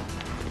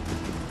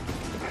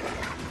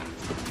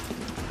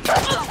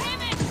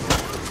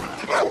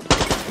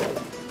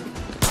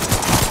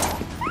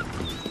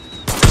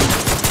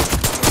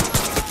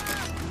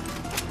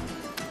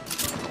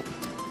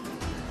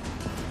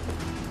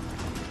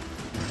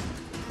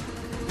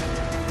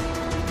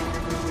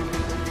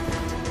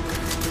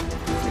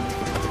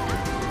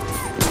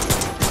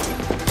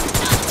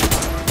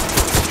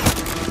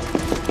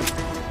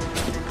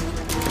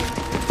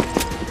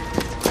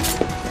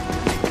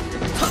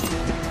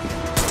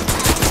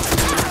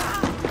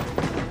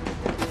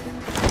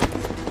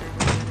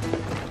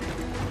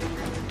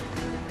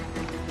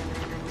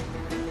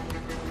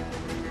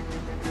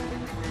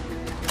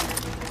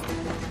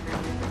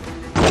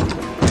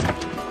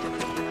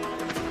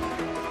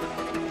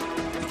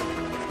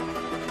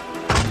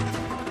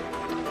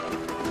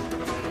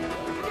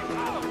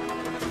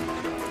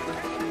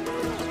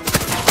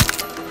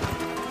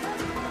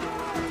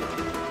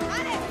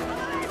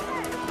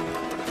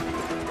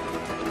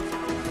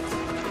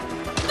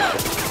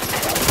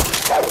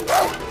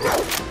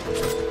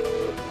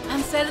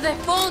 ¡Answer the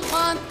phone,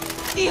 Juan!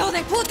 ¡Hijo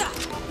de puta!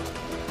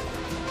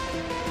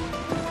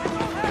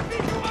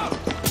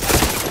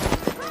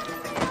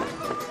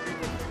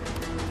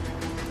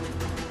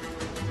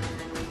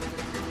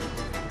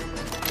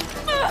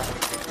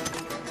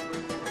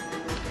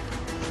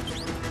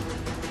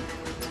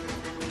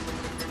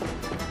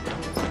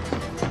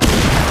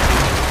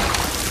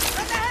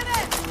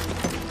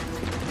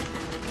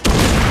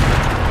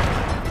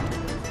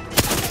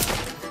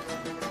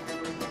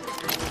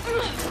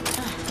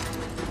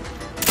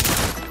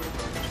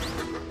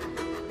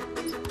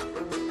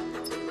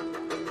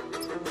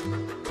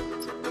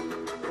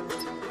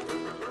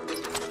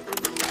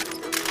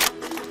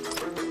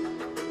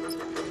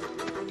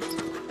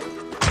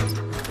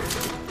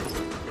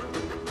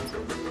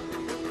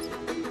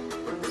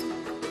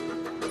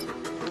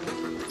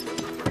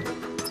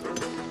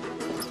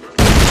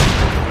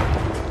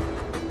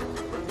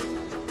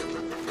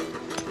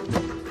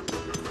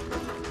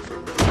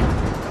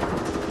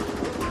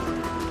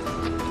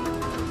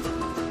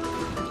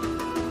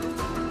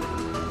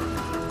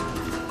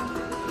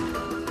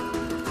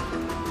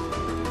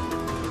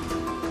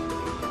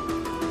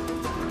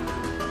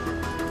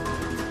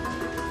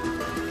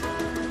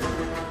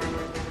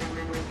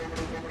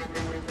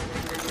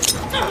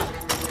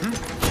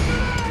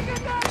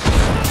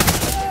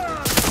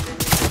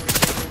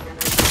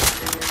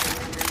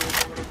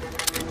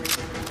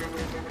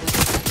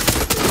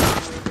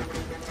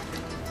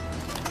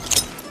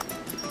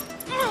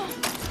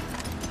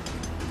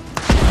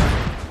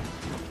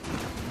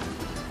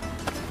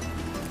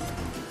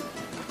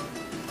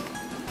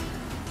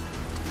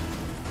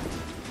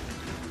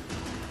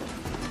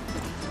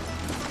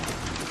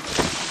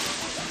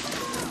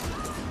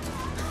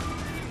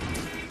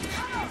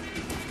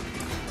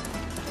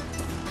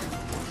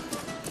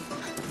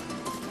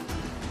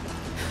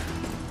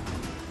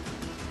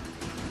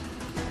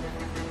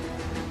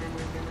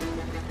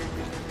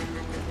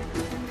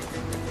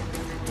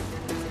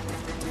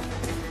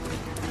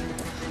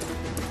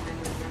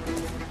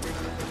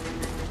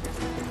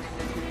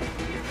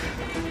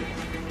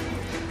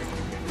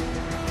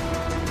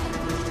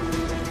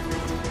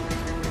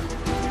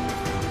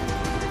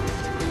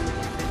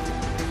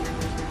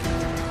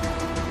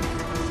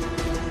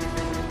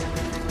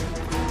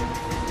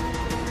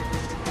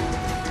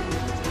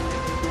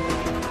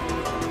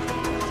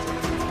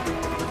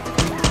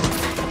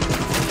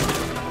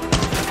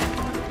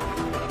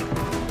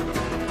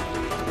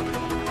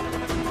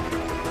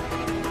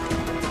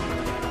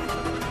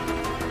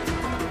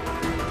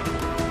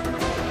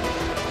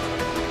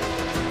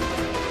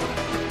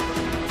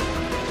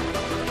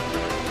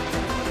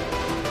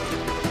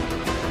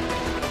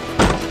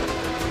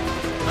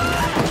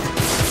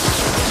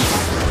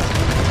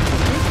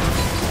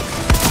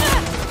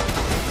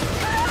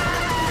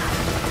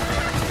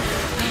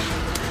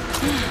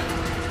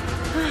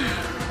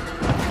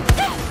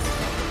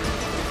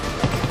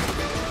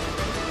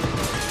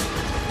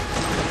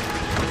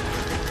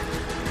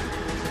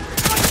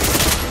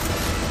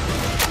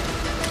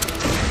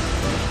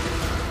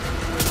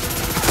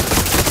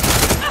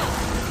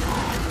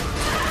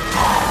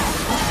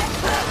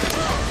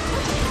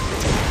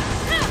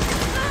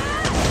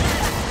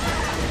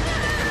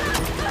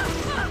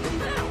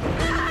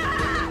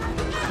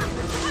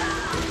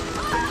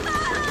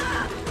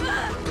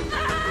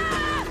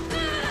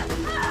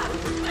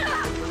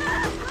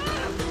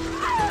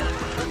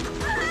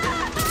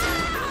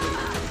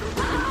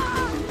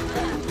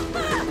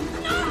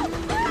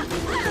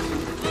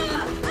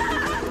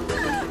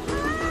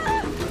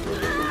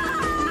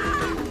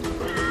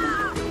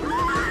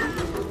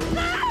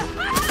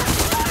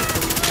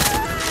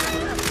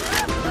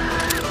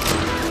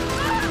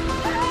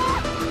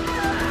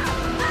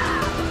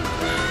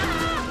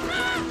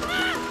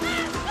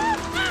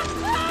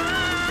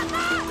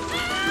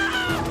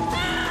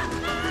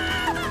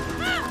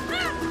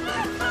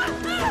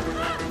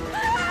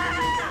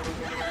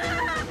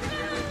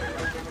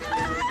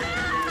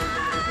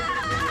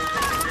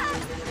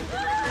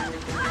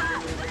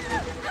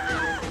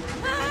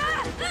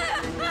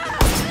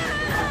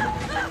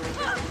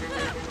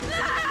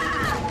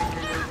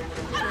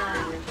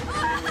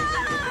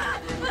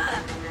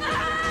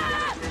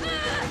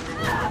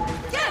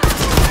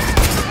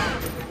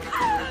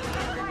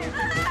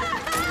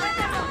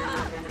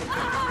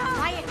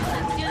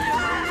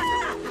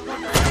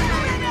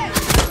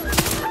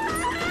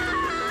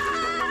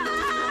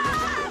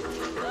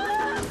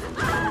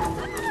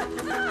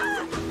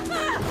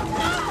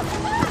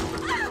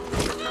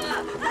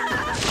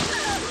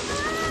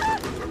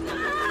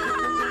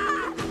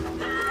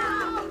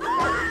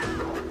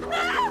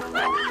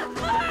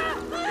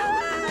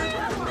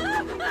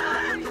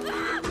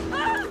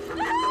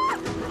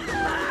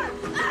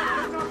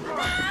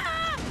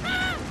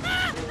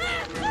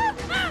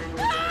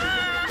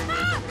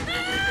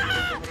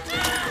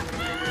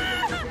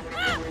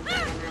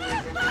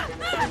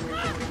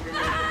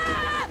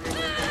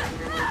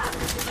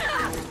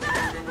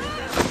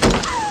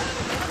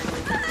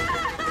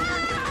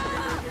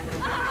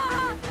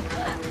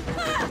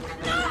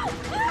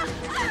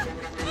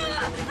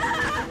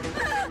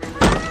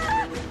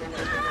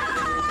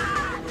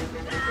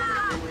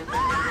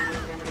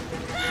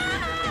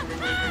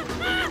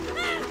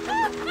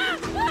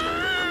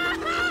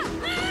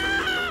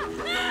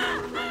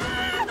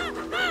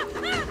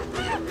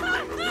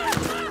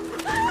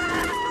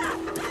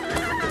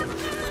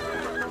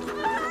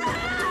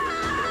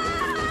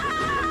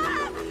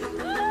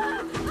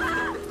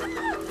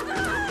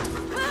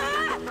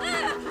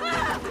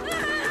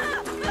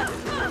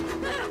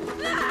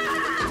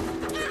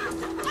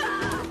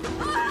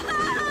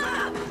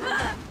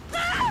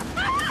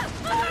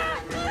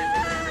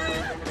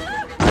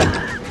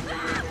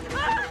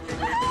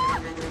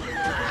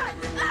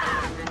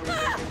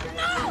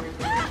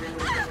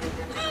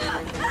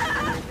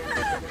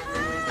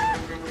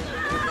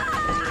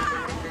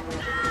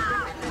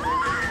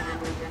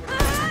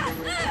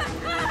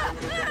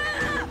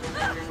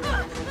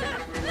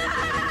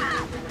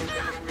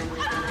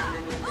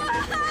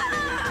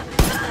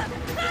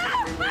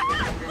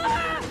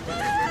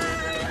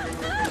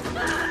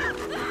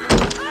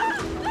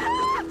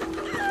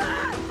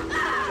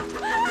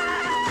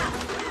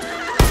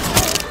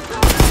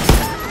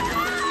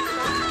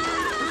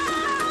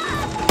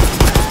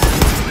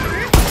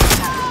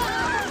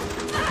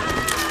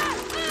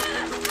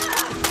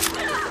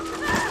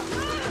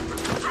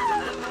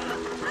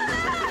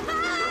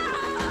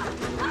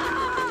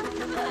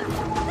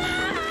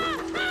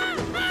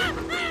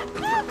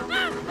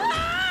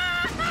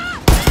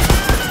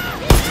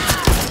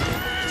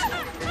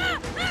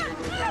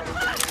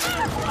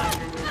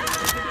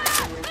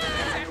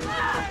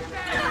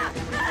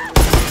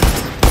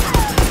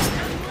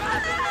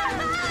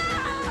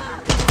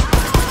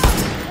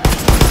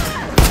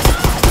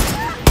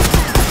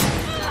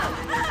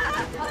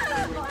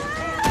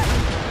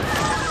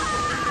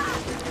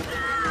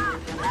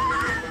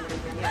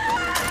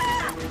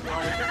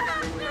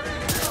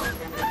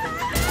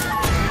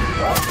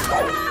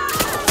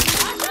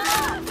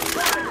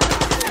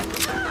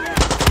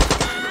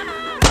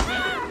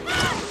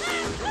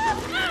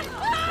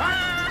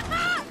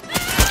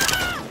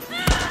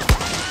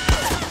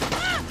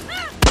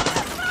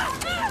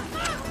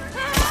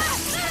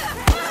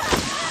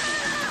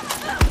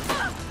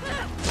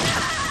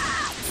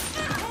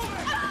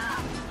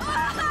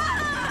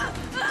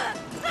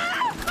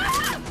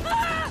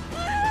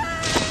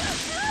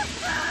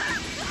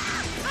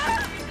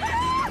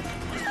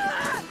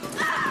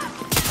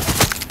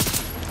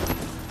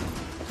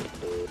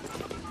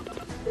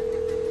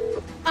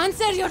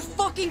 Answer your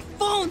fucking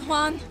phone,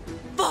 Juan!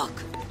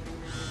 Fuck!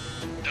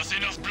 There's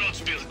enough blood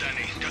spilled,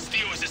 Dani.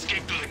 Castillo has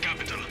escaped to the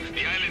capital.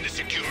 The island is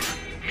secure.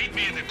 Meet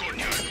me in the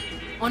courtyard.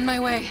 On my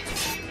way.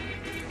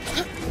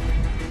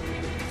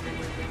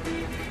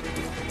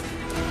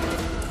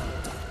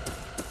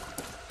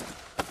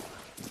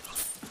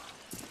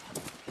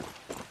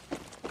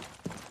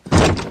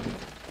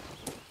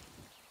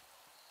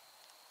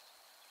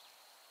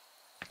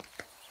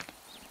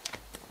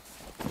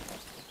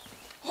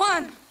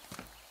 Juan!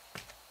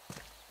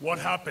 What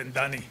happened,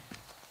 Dani?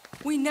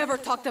 We never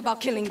talked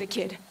about killing the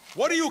kid.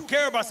 What do you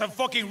care about some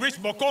fucking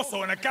rich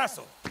mocoso in a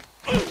castle?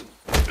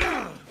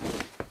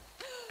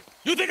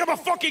 You think I'm a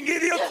fucking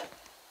idiot?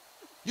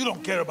 You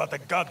don't care about the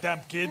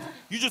goddamn kid.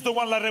 You just don't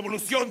want La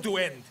Revolucion to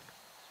end.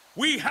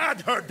 We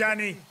had her,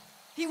 Dani.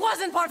 He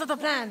wasn't part of the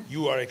plan.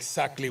 You are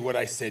exactly what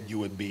I said you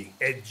would be.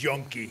 A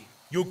junkie.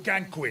 You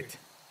can't quit.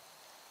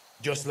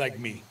 Just like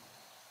me.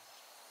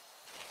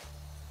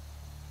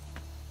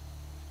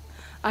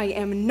 I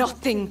am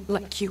nothing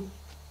like you.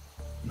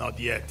 Not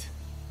yet.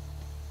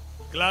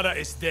 Clara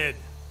is dead.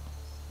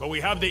 But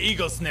we have the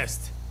Eagle's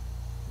Nest.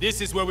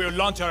 This is where we'll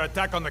launch our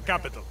attack on the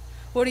capital.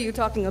 What are you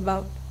talking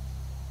about?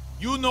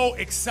 You know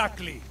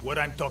exactly what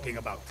I'm talking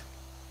about.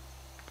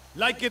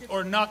 Like it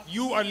or not,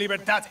 you are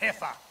Libertad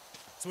Jefa.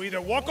 So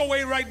either walk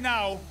away right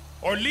now,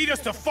 or lead us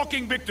to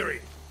fucking victory.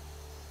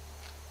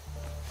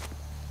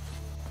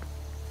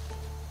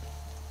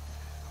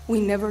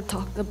 We never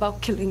talked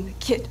about killing the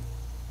kid.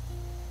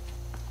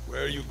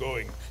 Where are you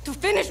going? To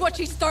finish what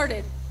she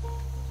started.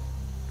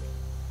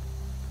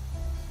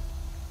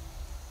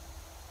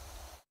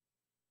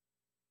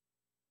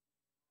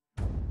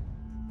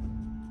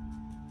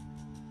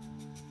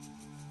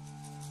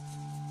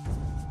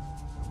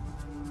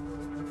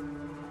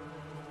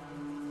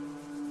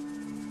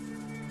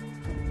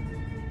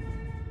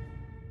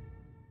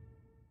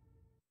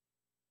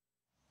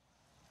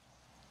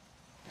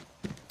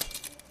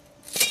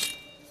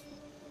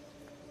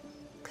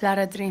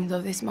 Clara dreamed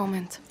of this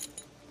moment.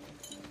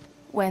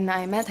 When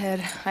I met her,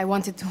 I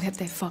wanted to get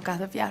the fuck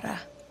out of Yara.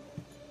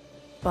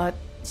 But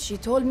she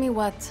told me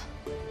what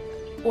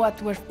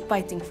we're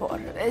fighting for.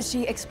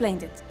 She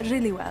explained it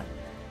really well.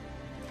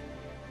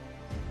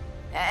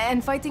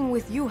 And fighting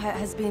with you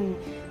has been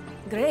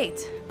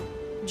great.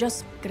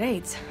 Just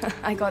great.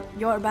 I got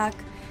your back,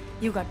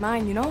 you got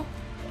mine, you know?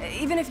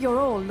 Even if you're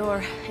old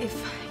or if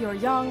you're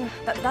young,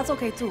 that's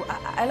okay too.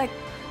 I like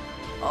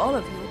all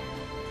of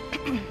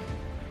you.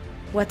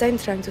 What I'm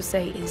trying to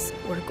say is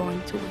we're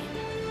going to win.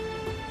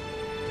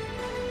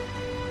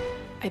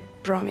 I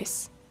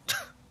promise.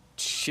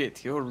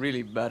 Shit, you're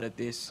really bad at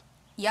this.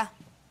 Yeah.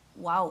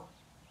 Wow.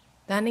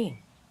 Dani,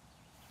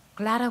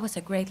 Clara was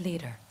a great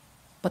leader,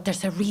 but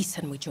there's a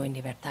reason we joined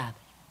Libertad.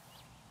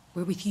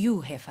 We're with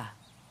you, Jefa.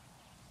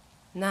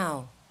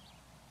 Now,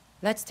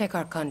 let's take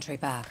our country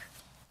back.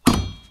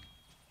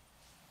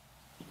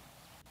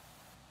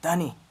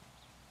 Dani,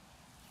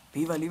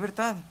 viva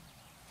Libertad.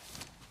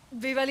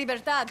 Viva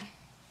Libertad.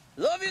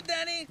 Love you,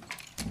 Dani.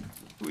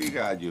 We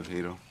got you,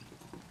 hero.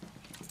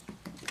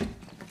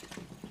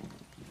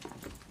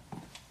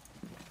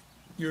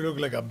 You look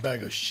like a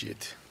bag of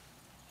shit.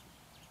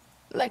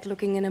 Like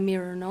looking in a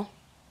mirror, no?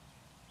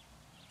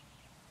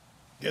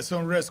 Get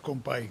some rest,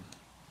 compay.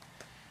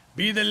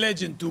 Be the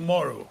legend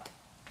tomorrow.